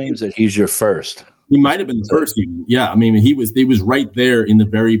 He claims that he's your first. He might have been the first even. Yeah, I mean, he was right there in the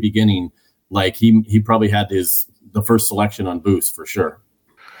very beginning. Like he probably had the first selection on booths for sure.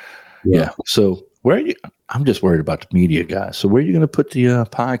 Yeah. So where are you? I'm just worried about the media guys. So where are you going to put the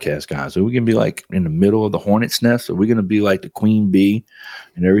podcast guys? Are we going to be like in the middle of the hornet's nest? Are we going to be like the queen bee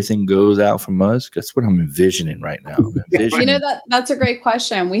and everything goes out from us? That's what I'm envisioning right now. That's a great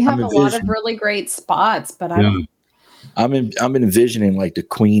question. We have a lot of really great spots, but I'm envisioning like the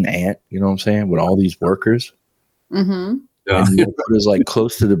queen ant, you know what I'm saying? With all these workers. Mm-hmm. Yeah. And put us like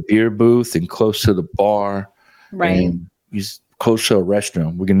close to the beer booth and close to the bar. Right. And he's close to a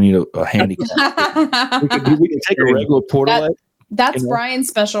restroom. We're gonna need a handicap. we can take a regular portal. That's Brian's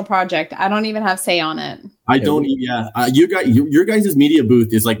special project. I don't even have say on it. I don't. Yeah, your guys' media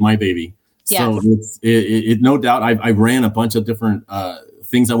booth is like my baby. Yes. So it's no doubt. I ran a bunch of different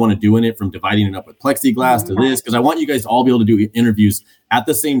things I want to do in it, from dividing it up with plexiglass to this, because I want you guys to all be able to do interviews at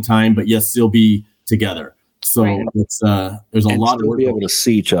the same time, but yes, still be together. So it's there's a lot of work. Be able to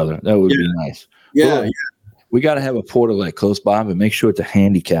see each other. That would be nice. Yeah. We got to have a portalet close by, but make sure it's a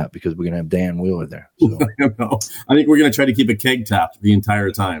handicap because we're going to have Dan Wheeler there. So. I think we're going to try to keep a keg tapped the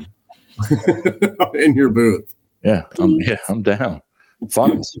entire time in your booth. Yeah, I'm down.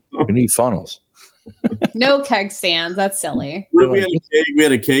 Funnels. We need funnels. No keg stands. That's silly. We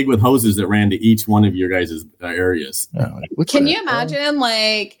had a keg with hoses that ran to each one of your guys' areas. Can you imagine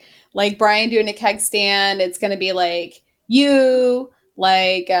like Brian doing a keg stand? It's going to be like you,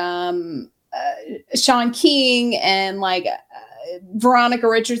 like Sean King, and like Veronica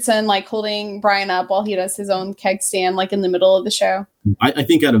Richardson, like holding Brian up while he does his own keg stand, like in the middle of the show. I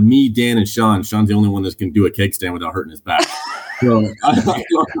think out of me, Dan, and Sean's the only one that can do a keg stand without hurting his back. So, okay,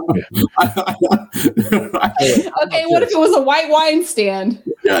 what if it was a white wine stand?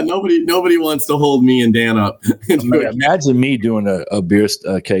 Yeah, nobody wants to hold me and Dan up. Imagine me doing a beer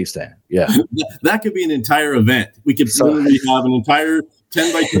keg stand. Yeah, that could be an entire event. We could literally have an entire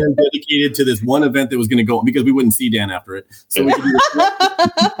 10 by 10 dedicated to this one event that was going to go, because we wouldn't see Dan after it. So we could do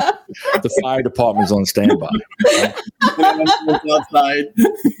the fire department's on standby. Outside.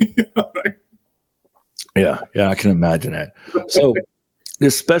 Yeah, I can imagine that. So,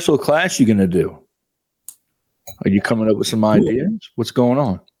 this special class you're going to do, are you coming up with some ideas? What's going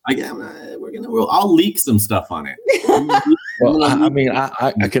on? I'll leak some stuff on it. Well,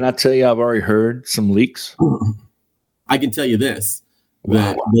 I cannot tell you, I've already heard some leaks. I can tell you this.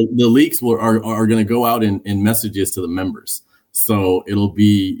 The leaks are going to go out in messages to the members. So it'll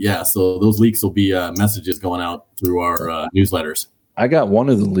be, so those leaks will be messages going out through our newsletters. I got one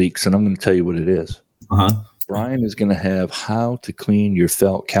of the leaks, and I'm going to tell you what it is. Uh-huh. Brian is going to have how to clean your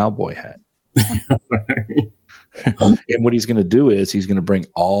felt cowboy hat. And what he's going to do is he's going to bring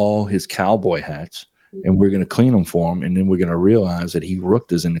all his cowboy hats, and we're going to clean them for him, and then we're going to realize that he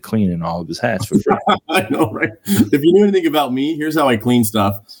rooked us into cleaning all of his hats for free. I know, right? If you knew anything about me, here's how I clean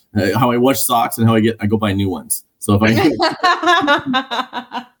stuff, how I wash socks, and how I go buy new ones. So if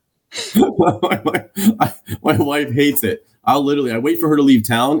my wife hates it. I wait for her to leave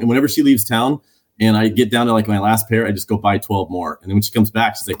town, and whenever she leaves town, and I get down to like my last pair, I just go buy 12 more. And then when she comes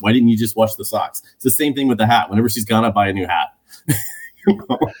back, she's like, "Why didn't you just wash the socks?" It's the same thing with the hat. Whenever she's gone, I buy a new hat.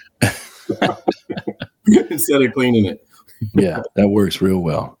 Instead of cleaning it. Yeah, that works real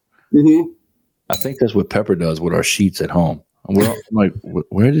well. Mm-hmm. I think that's what Pepper does with our sheets at home. I'm like,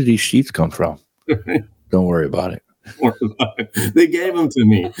 where did these sheets come from? Don't worry about it. They gave them to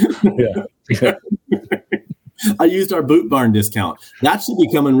me. Yeah. I used our Boot Barn discount. That should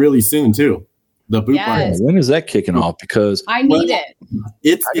be coming really soon too. The Boot Barn. When is that kicking off? Because I need it.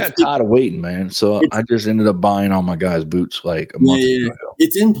 I got tired of waiting, man. So I just ended up buying all my guys' boots like a month ago.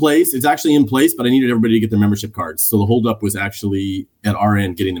 It's in place. It's actually in place, but I needed everybody to get their membership cards. So the holdup was actually at our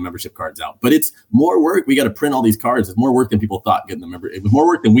end getting the membership cards out. But it's more work. We got to print all these cards. It's more work than people thought getting the member. It was more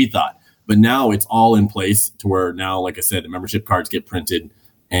work than we thought. But now it's all in place to where now, like I said, the membership cards get printed,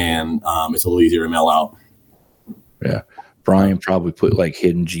 and it's a little easier to mail out. Yeah. Brian probably put like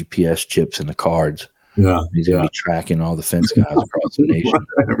hidden GPS chips in the cards. Yeah. He's going to be tracking all the fence guys across the nation.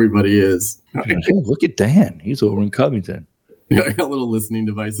 Everybody is. Hey, look at Dan. He's over in Covington. Yeah, I got little listening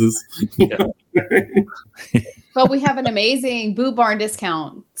devices. Yeah. But we have an amazing Boot Barn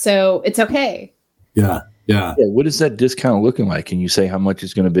discount, so it's okay. Yeah. What is that discount looking like? Can you say how much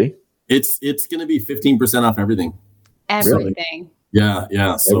it's going to be? It's going to be 15% off everything. Everything. Really?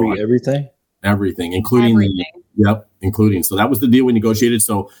 Yeah. So everything? Everything, including including. So that was the deal we negotiated.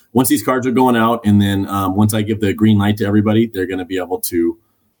 So once these cards are going out, and then once I give the green light to everybody, they're going to be able to,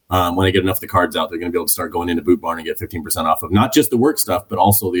 when I get enough of the cards out, they're going to be able to start going into Boot Barn and get 15% off of not just the work stuff, but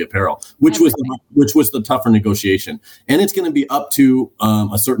also the apparel, which was the tougher negotiation. And it's going to be up to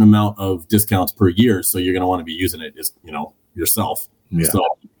a certain amount of discounts per year. So you're going to want to be using it, yourself. Yeah. So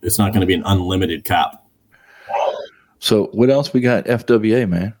it's not going to be an unlimited cap. So what else we got? FWA,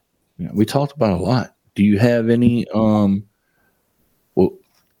 man. We talked about a lot. Do you have any? Well,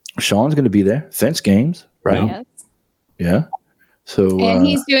 Sean's going to be there. Fence games, right? Yes. Yeah. So and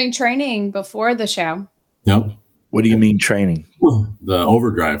he's doing training before the show. Yep. What do you mean training? The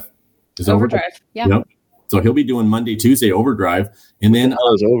overdrive. Overdrive. Yeah. Yep. So he'll be doing Monday, Tuesday overdrive, and then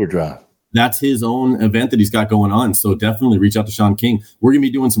overdrive. That's his own event that he's got going on. So definitely reach out to Sean King. We're going to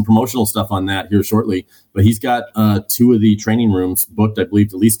be doing some promotional stuff on that here shortly. But he's got 2 of the training rooms booked, I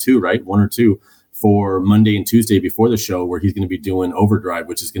believe, at least 2, right? 1 or 2 for Monday and Tuesday before the show, where he's going to be doing overdrive,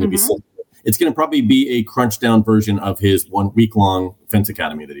 which is going to be it's going to probably be a crunch down version of his 1 week long fence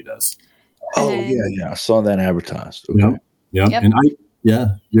academy that he does. Oh, yeah. I saw that advertised. Okay. Yep. And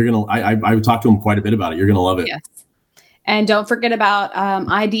you're going to, I would talk to him quite a bit about it. You're going to love it. Yes. And don't forget about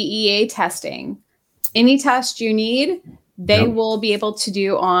IDEA testing. Any test you need, they will be able to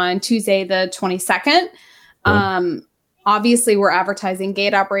do on Tuesday, the 22nd. Obviously, we're advertising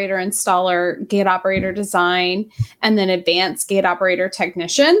gate operator installer, gate operator design, and then advanced gate operator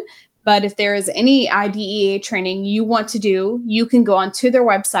technician. But if there is any IDEA training you want to do, you can go onto their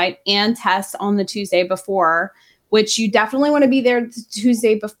website and test on the Tuesday before, which you definitely want to be there the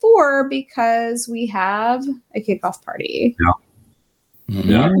Tuesday before because we have a kickoff party.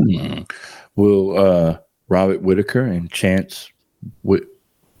 Yeah. Will Robert Whitaker and Chance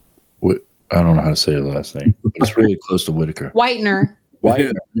I don't know how to say the last name, but it's really close to Whitaker. Whitener.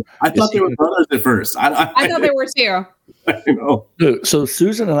 I thought they were brothers at first. I thought they were too. I know. So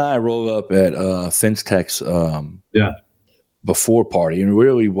Susan and I rolled up at Fence Tech's before party, and it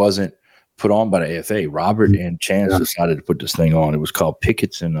really wasn't put on by the AFA. Robert and Chance decided to put this thing on. It was called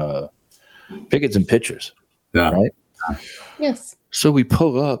Pickets and Pictures. Yeah. Right? Yes. So we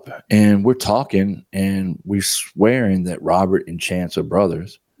pull up and we're talking and we're swearing that Robert and Chance are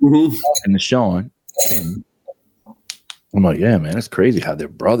brothers. And Sean, I'm like, yeah, man, it's crazy how they're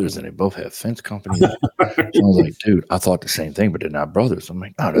brothers and they both have fence companies. Sean's like, dude, I thought the same thing, but they're not brothers. I'm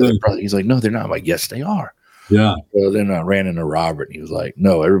like, no, they're brothers. He's like, no, they're not. I'm like, yes, they are. Yeah. So then I ran into Robert and he was like,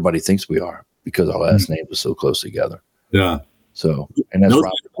 no, everybody thinks we are because our last names are so close together. Yeah. So, and that's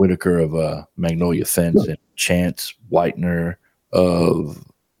Robert Whitaker of Magnolia Fence and Chance Whitener of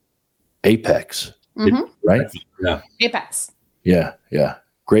Apex. Right? Yeah. Apex. Yeah. Yeah.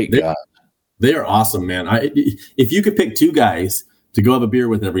 Great guy. They are awesome, man. If you could pick two guys to go have a beer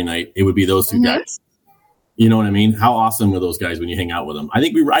with every night, it would be those two guys. You know what I mean? How awesome are those guys when you hang out with them? I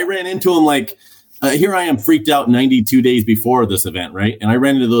think I ran into them like, here I am freaked out 92 days before this event, right? And I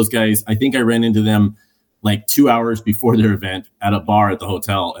ran into those guys. I think I ran into them like 2 hours before their event at a bar at the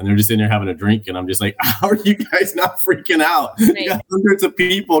hotel. And they're just in there having a drink. And I'm just like, how are you guys not freaking out? Right. You got hundreds of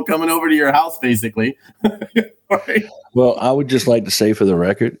people coming over to your house, basically. Right. Well, I would just like to say for the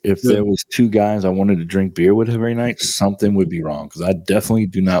record, if there was two guys I wanted to drink beer with every night, something would be wrong. Because I definitely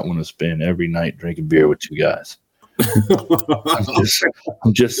do not want to spend every night drinking beer with two guys.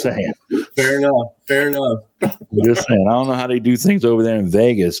 I'm just saying. Fair enough. I'm just saying. I don't know how they do things over there in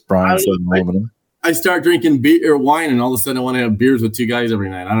Vegas, Brian. I start drinking beer or wine, and all of a sudden I want to have beers with two guys every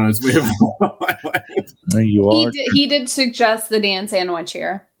night. I don't know. It's weird. You are. He did suggest the Dan sandwich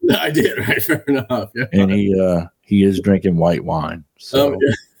here. I did, right? Fair enough. Yeah. And he is drinking white wine. So,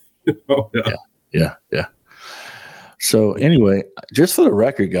 yeah. So anyway, just for the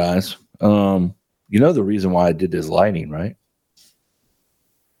record, guys, you know the reason why I did this lighting, right?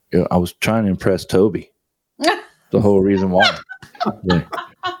 I was trying to impress Toby. The whole reason why. Yeah.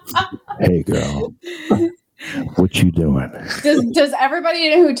 Hey, girl, what you doing? Does everybody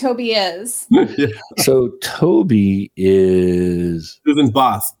know who Toby is? So Toby is Susan's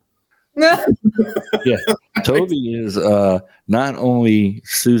boss. Yeah, Toby is not only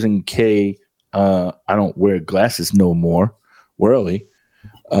Susan K. I don't wear glasses no more. Worley,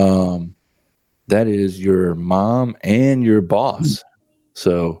 that is your mom and your boss.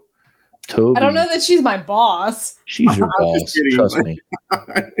 So. Toby, I don't know that she's my boss. She's your boss. Trust me.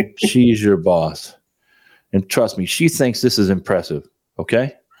 She's your boss. And trust me, she thinks this is impressive.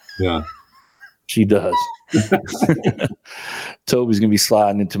 Okay? Yeah. She does. Toby's going to be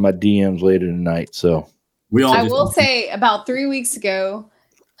sliding into my DMs later tonight. So I will say about 3 weeks ago,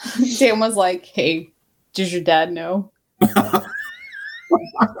 Dan was like, hey, does your dad know?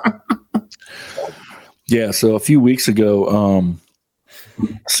 Yeah. So a few weeks ago,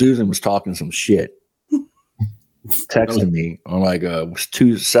 Susan was talking some shit, texting me on like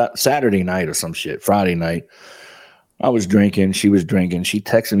Saturday night or some shit, Friday night. I was drinking, she was drinking. She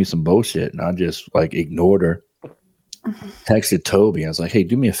texted me some bullshit, and I just like ignored her. Texted Toby. I was like, "Hey,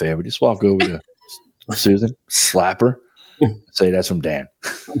 do me a favor, just walk over to Susan, slap her, say that's from Dan."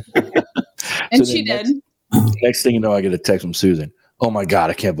 And so she did. Next thing you know, I get a text from Susan. Oh my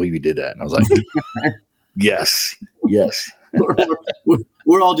God, I can't believe you did that. And I was like, yes.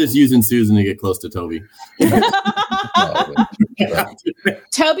 We're all just using Susan to get close to Toby.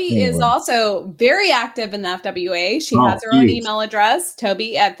 Toby is also very active in the FWA. She has her own email address,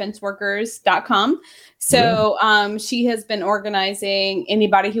 toby@fenceworkers.com. So she has been organizing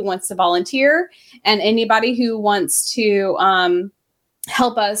anybody who wants to volunteer and anybody who wants to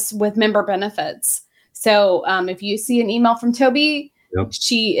help us with member benefits. So if you see an email from Toby,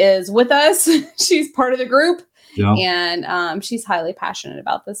 she is with us. She's part of the group. Yeah. And she's highly passionate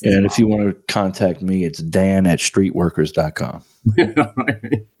about this. And if you want to contact me, it's dan@streetworkers.com.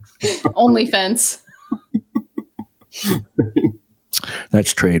 Only fence.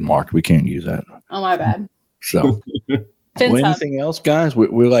 That's trademarked. We can't use that. Oh, my bad. So, anything else, guys?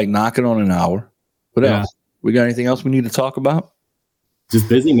 We're like knocking on an hour. What else? We got anything else we need to talk about? Just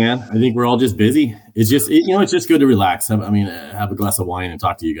busy, man. I think we're all just busy. It's just, it's just good to relax. Have a glass of wine and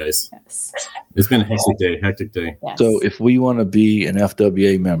talk to you guys. Yes. It's been a hectic day. Yes. So if we want to be an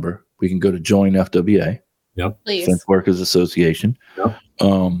FWA member, we can go to Join FWA. Yep. Please. Fence Workers Association. Yep.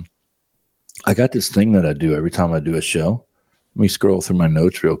 I got this thing that I do every time I do a show. Let me scroll through my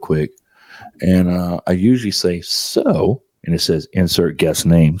notes real quick. And I usually say, so, and it says insert guest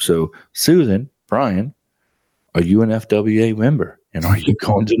name. So, Susan, Brian, are you an FWA member? And are you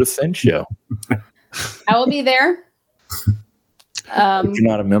going to the Fence Show? I will be there. You're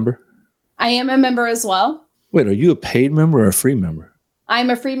not a member? I am a member as well. Wait, are you a paid member or a free member? I'm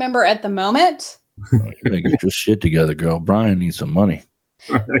a free member at the moment. You gotta get your shit together, girl. Brian needs some money.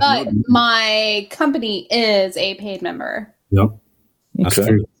 But my company is a paid member. Yep. That's Okay.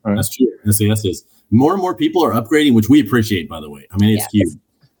 true. All right. That's true. SAS is. More and more people are upgrading, which we appreciate, by the way. I mean, it's huge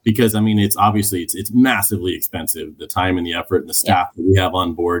because, I mean, it's obviously it's massively expensive, the time and the effort and the staff that we have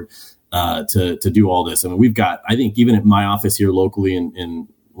on board to do all this. I mean, we've got, I think even at my office here locally in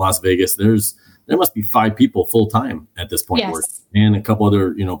Las Vegas, there must be 5 people full time at this point. Yes. And a couple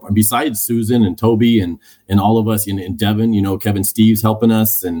other, besides Susan and Toby and all of us in Devin, Kevin Steve's helping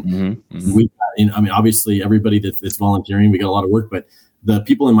us. And we, I mean, obviously everybody that's volunteering, we got a lot of work, but the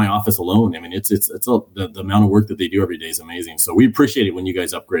people in my office alone, I mean, the amount of work that they do every day is amazing. So we appreciate it when you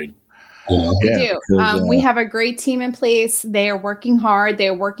guys upgrade. We do. because, We have a great team in place. They are working hard. They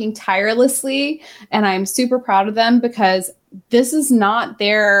are working tirelessly. And I'm super proud of them because this is not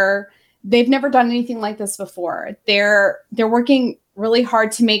they've never done anything like this before. They're working really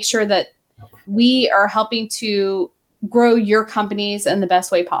hard to make sure that we are helping to grow your companies in the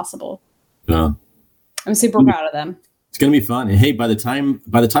best way possible. Yeah. I'm super proud of them. It's going to be fun. And hey, by the time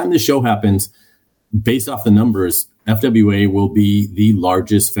this show happens, based off the numbers, FWA will be the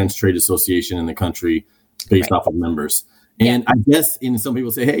largest fence trade association in the country based off of members. And I guess some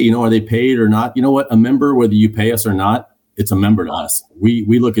people say, hey, are they paid or not? You know what? A member, whether you pay us or not, it's a member to us. We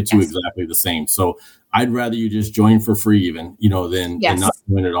look at you exactly the same. So I'd rather you just join for free even, than not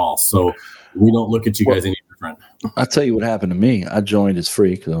join at all. So we don't look at you guys any different. I'll tell you what happened to me. I joined as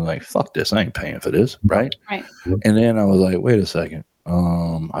free because I'm like, fuck this. I ain't paying for this. Right. Right. And then I was like, wait a second.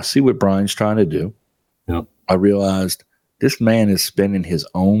 I see what Brian's trying to do. Yep. I realized this man is spending his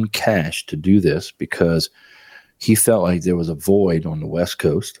own cash to do this because he felt like there was a void on the West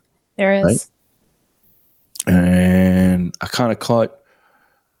Coast. There is. Right? And I kind of caught,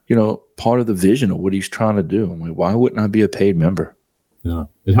 part of the vision of what he's trying to do. I'm like, why wouldn't I be a paid member? Yeah.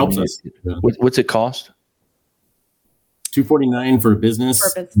 It helps us. Yeah. What's it cost? $249 for business.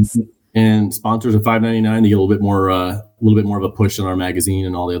 And sponsors are $5.99 to get a little bit more of a push on our magazine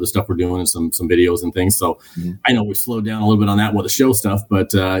and all the other stuff we're doing and some videos and things. So I know we slowed down a little bit on that with the show stuff, but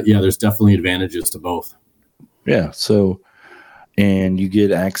there's definitely advantages to both. Yeah. So, and you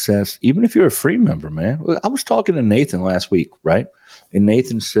get access, even if you're a free member, man. I was talking to Nathan last week, right? And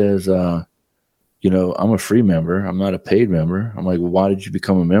Nathan says, I'm a free member. I'm not a paid member. I'm like, well, why did you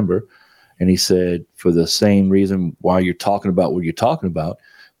become a member? And he said, for the same reason why you're talking about what you're talking about,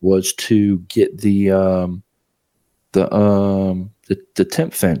 was to get the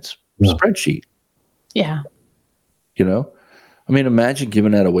temp fence spreadsheet. Yeah. I mean, imagine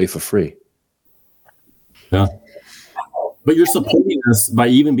giving that away for free. Yeah. But you're supporting us by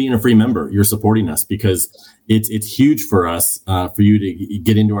even being a free member. You're supporting us because it's huge for us, for you to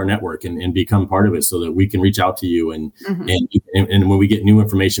get into our network and become part of it so that we can reach out to you. And when we get new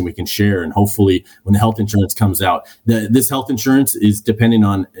information, we can share. And hopefully when the health insurance comes out, this health insurance is depending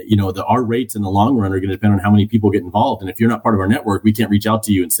on, our rates in the long run are going to depend on how many people get involved. And if you're not part of our network, we can't reach out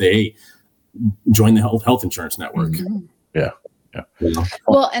to you and say, hey, join the health insurance network. Mm-hmm. Yeah. Yeah.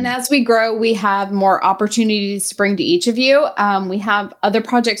 Well, and as we grow, we have more opportunities to bring to each of you. We have other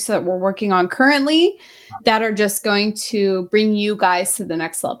projects that we're working on currently that are just going to bring you guys to the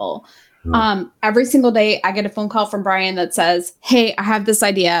next level. Every single day, I get a phone call from Brian that says, hey, I have this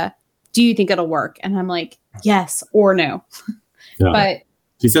idea. Do you think it'll work? And I'm like, yes or no. Yeah. But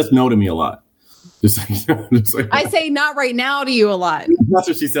she says no to me a lot. Just like, I say not right now to you a lot. That's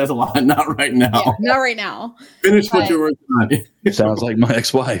what she says a lot. Not right now. Yeah, not right now. Finish what you're working on. Sounds like my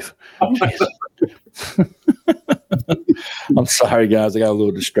ex-wife. I'm sorry, guys. I got a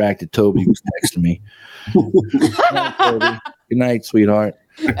little distracted. Toby was texting me. Good night, Toby. Good night, sweetheart.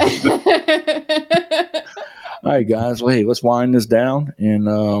 All right, guys. Well, hey, let's wind this down.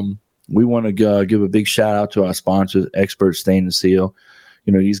 And we want to give a big shout out to our sponsors, Expert Stain and Seal.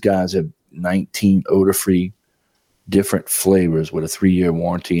 These guys have 19 odor-free different flavors with a 3-year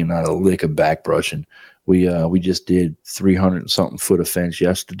warranty and not a lick of back brushing. We just did 300 something foot of fence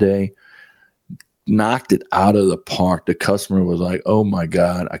yesterday. Knocked it out of the park. The customer was like, oh my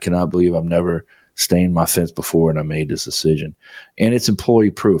God, I cannot believe I've never stained my fence before and I made this decision. And it's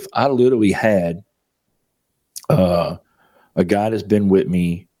employee proof. I literally had a guy that's been with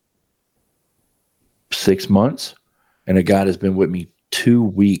me 6 months, and a guy that's been with me 2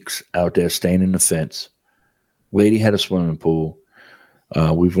 weeks out there staining the fence. Lady had a swimming pool.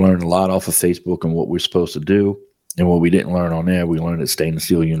 We've learned a lot off of Facebook and what we're supposed to do. And what we didn't learn on there, we learned at Stainless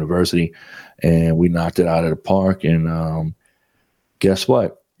Steel University, and we knocked it out of the park. And guess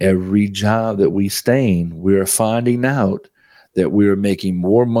what? Every job that we stain, we're finding out that we're making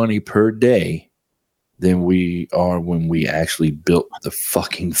more money per day than we are when we actually built the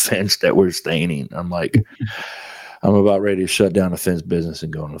fucking fence that we're staining. I'm like, I'm about ready to shut down the fence business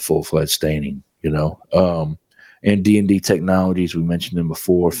and go into full-fledged staining, And D&D Technologies, we mentioned them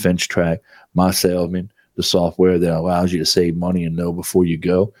before, Fence Track, My Salesman, the software that allows you to save money and know before you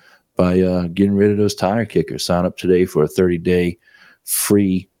go by getting rid of those tire kickers. Sign up today for a 30-day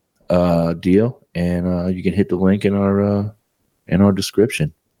free deal, and you can hit the link in our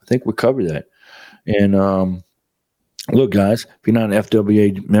description. I think we covered that. And look, guys, if you're not an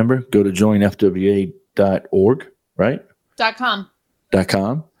FWA member, go to joinfwa.org, right? .com.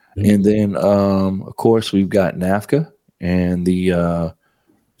 And then, of course, we've got NAFCA, and the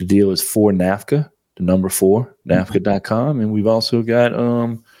deal is for NAFCA, the number 4, NAFCA.com. And we've also got,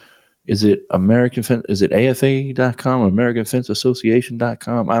 is it AFA.com or American Fence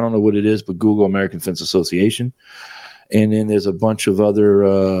Association.com? I don't know what it is, but Google American Fence Association. And then there's a bunch of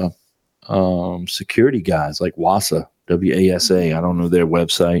other security guys like WASA, WASA. I don't know their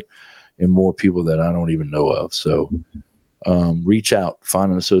website, and more people that I don't even know of. So reach out,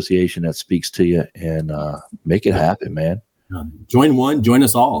 find an association that speaks to you, and make it happen, man. Join one, join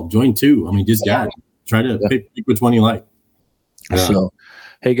us all. Join 2. I mean, just try to pick which one you like. So,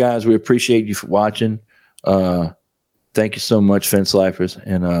 hey guys, we appreciate you for watching. Thank you so much, Fence Lifers,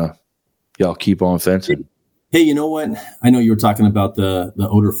 and y'all keep on fencing. Hey, you know what? I know you were talking about the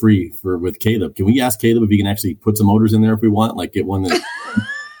odor free with Caleb. Can we ask Caleb if he can actually put some odors in there if we want? Like get one that, I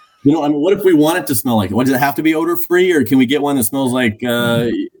mean, what if we want it to smell like? What does it have to be odor free, or can we get one that smells like,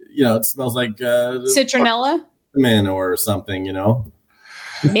 it smells like citronella, man, or something,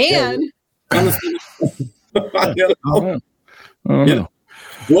 Man. I don't know.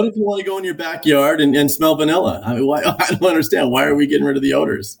 What if you want to go in your backyard and smell vanilla? I mean, why? I don't understand. Why are we getting rid of the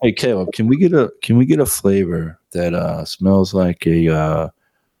odors? Hey, Caleb, can we get a flavor that smells like a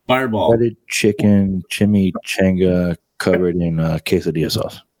Fireball, breaded chicken chimichanga covered in quesadilla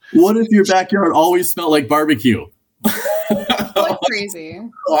sauce? What if your backyard always smelled like barbecue? That's crazy. How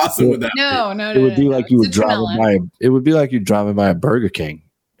awesome would that be? No. It would be like you were driving by. It would be like you're driving by a Burger King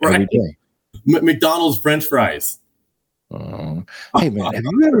every day. McDonald's French fries. Hey man, have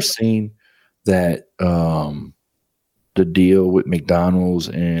you ever seen that the deal with McDonald's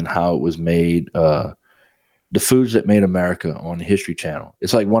and how it was made? The Foods That Made America on the History Channel.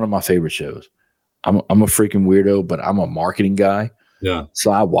 It's like one of my favorite shows. I'm a freaking weirdo, but I'm a marketing guy. Yeah. So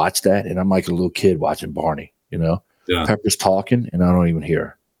I watch that, and I'm like a little kid watching Barney. Yeah. Pepper's talking, and I don't even hear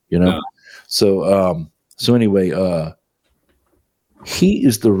her. Yeah. So anyway, he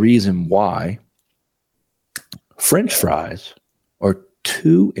is the reason why French fries are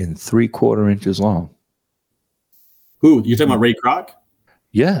 2 3/4 inches long. Who? You're talking about Ray Kroc?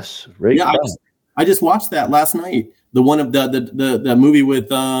 Yes, Ray Kroc. I just watched that last night. The one of the movie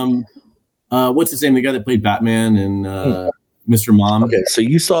with what's his name? The guy that played Batman and Mr. Mom. Okay, so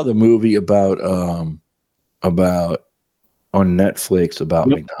you saw the movie about on Netflix about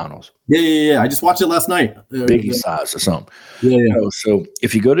McDonald's. Yeah. I just watched it last night. Biggie size or something. Yeah. So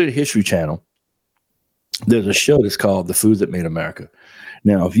if you go to the History Channel, there's a show that's called The Foods That Made America.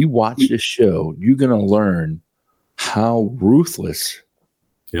 Now, if you watch this show, you're going to learn how ruthless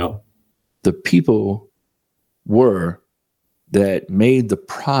the people were that made the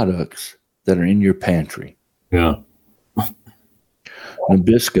products that are in your pantry. Yeah.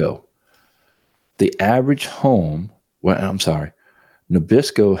 Nabisco, the average home,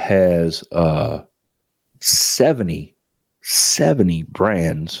 Nabisco has 70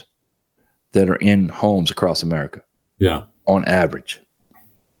 brands that are in homes across America. Yeah. On average.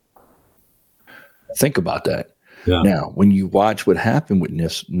 Think about that. Yeah. Now, when you watch what happened with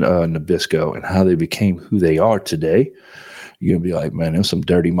Nabisco and how they became who they are today, you're going to be like, man, there's some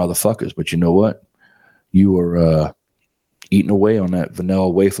dirty motherfuckers. But you know what? You were eating away on that vanilla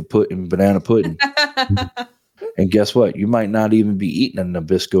wafer banana pudding. And guess what? You might not even be eating a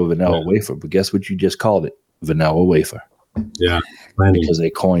Nabisco vanilla wafer, but guess what you just called it? Vanilla wafer. Yeah. Because they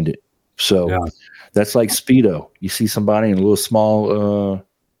coined it. So that's like Speedo. You see somebody in a little small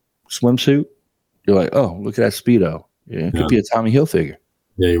swimsuit, you're like, oh, look at that Speedo. Yeah, it could be a Tommy Hilfiger.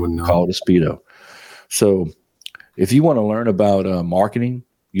 Yeah, you wouldn't know. Call it a Speedo. So if you want to learn about marketing,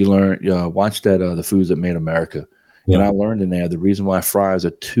 you watch that The Foods That Made America. And I learned in there the reason why fries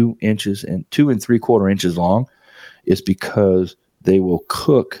are 2 inches and 2 3/4 inches long is because they will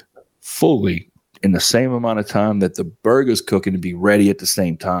cook fully in the same amount of time that the burger's cooking to be ready at the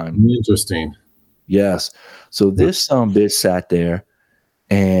same time. Interesting. Yes. So this bitch sat there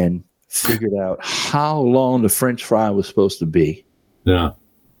and figured out how long the French fry was supposed to be. Yeah.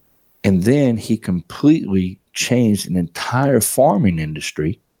 And then he completely changed an entire farming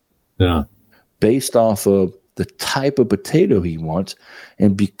industry. Yeah. Based off of the type of potato he wants.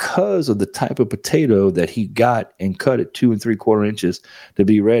 And because of the type of potato that he got and cut at 2 3/4 inches to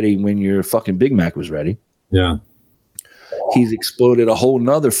be ready when your fucking Big Mac was ready. Yeah. He's exploded a whole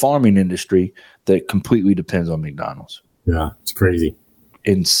nother farming industry that completely depends on McDonald's. Yeah. It's crazy.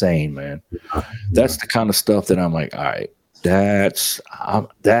 Insane, man. Yeah. That's the kind of stuff that I'm like, all right, that's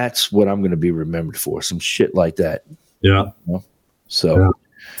what I'm going to be remembered for. Some shit like that. Yeah. You know? So. Yeah.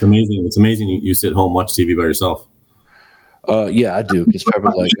 It's amazing. It's amazing you sit home, watch TV by yourself. Yeah, I do. Because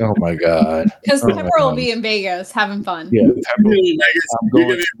Pepper's like, oh my God. Because Pepper will be in Vegas having fun. Yeah, Pepper, I'm going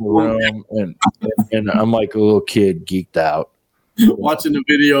to the room and I'm like a little kid geeked out. Watching the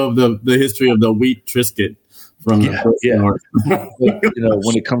video of the history of the wheat Triscuit from when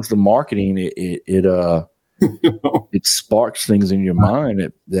it comes to marketing, it sparks things in your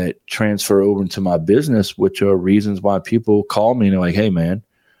mind that transfer over into my business, which are reasons why people call me and they're like, hey, man.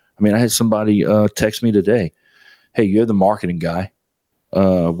 I mean, I had somebody text me today. Hey, you're the marketing guy.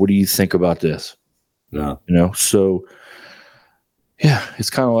 What do you think about this? Yeah. So, yeah,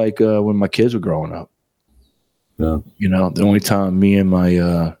 it's kind of like when my kids were growing up. Yeah. The only time me and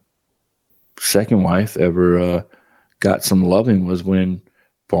my second wife ever got some loving was when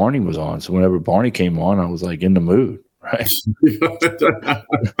Barney was on. So whenever Barney came on, I was like in the mood, right?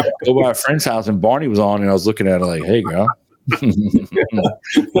 Go by a friend's house and Barney was on and I was looking at her like, hey, girl. The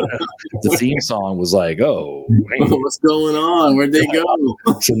theme song was like, oh, what's going on? Where'd they go?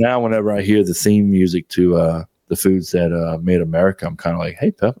 So now whenever I hear the theme music to the foods that made America, I'm kind of like, hey,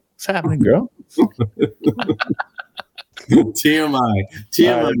 Pep, what's happening, girl? TMI,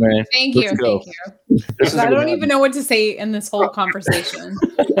 right, man. Thank you. I don't even know what to say in this whole conversation.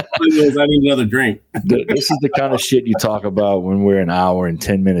 I need another drink. This is the kind of shit you talk about when we're an hour and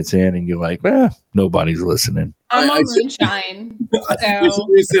 10 minutes in and you're like, nobody's listening. I'm on moonshine. So.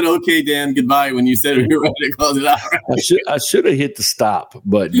 You said, okay, Dan, goodbye when you said we were ready to close it out. I should have hit the stop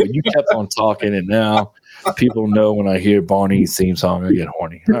button, but you kept on talking, and now people know when I hear Barney's theme song, I get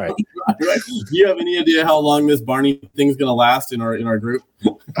horny. All right. Do you have any idea how long this Barney thing's going to last in our group?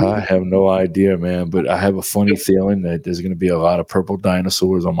 I have no idea, man, but I have a funny feeling that there's going to be a lot of purple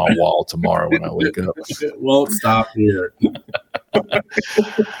dinosaurs on my wall tomorrow when I wake up. It won't stop here.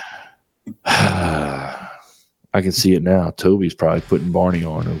 I can see it now. Toby's probably putting Barney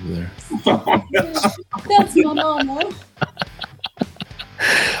on over there. That's my mama.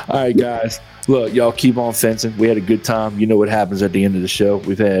 All right, guys. Look, y'all keep on fencing. We had a good time. You know what happens at the end of the show.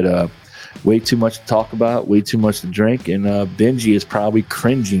 We've had way too much to talk about, way too much to drink, and Benji is probably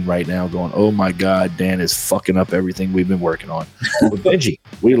cringing right now going, oh, my God, Dan is fucking up everything we've been working on. But Benji,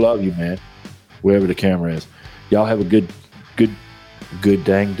 we love you, man, wherever the camera is. Y'all have a good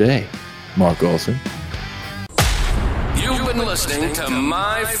dang day. Mark Olson. You've been listening to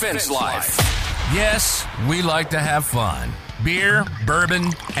My Fence Life. Yes, we like to have fun. Beer,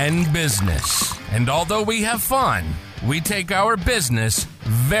 bourbon, and business. And although we have fun, we take our business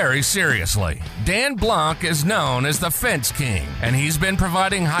very seriously. Dan Blanc is known as the Fence King, and he's been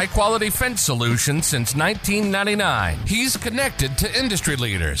providing high-quality fence solutions since 1999. He's connected to industry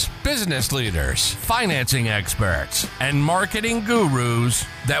leaders, business leaders, financing experts, and marketing gurus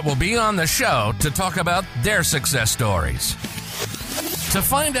that will be on the show to talk about their success stories. To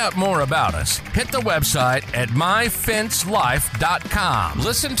find out more about us, hit the website at myfencelife.com.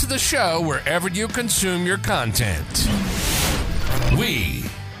 Listen to the show wherever you consume your content. We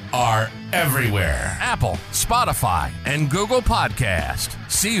are everywhere. Apple, Spotify, and Google Podcast.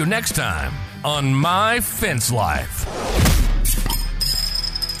 See you next time on My Fence Life.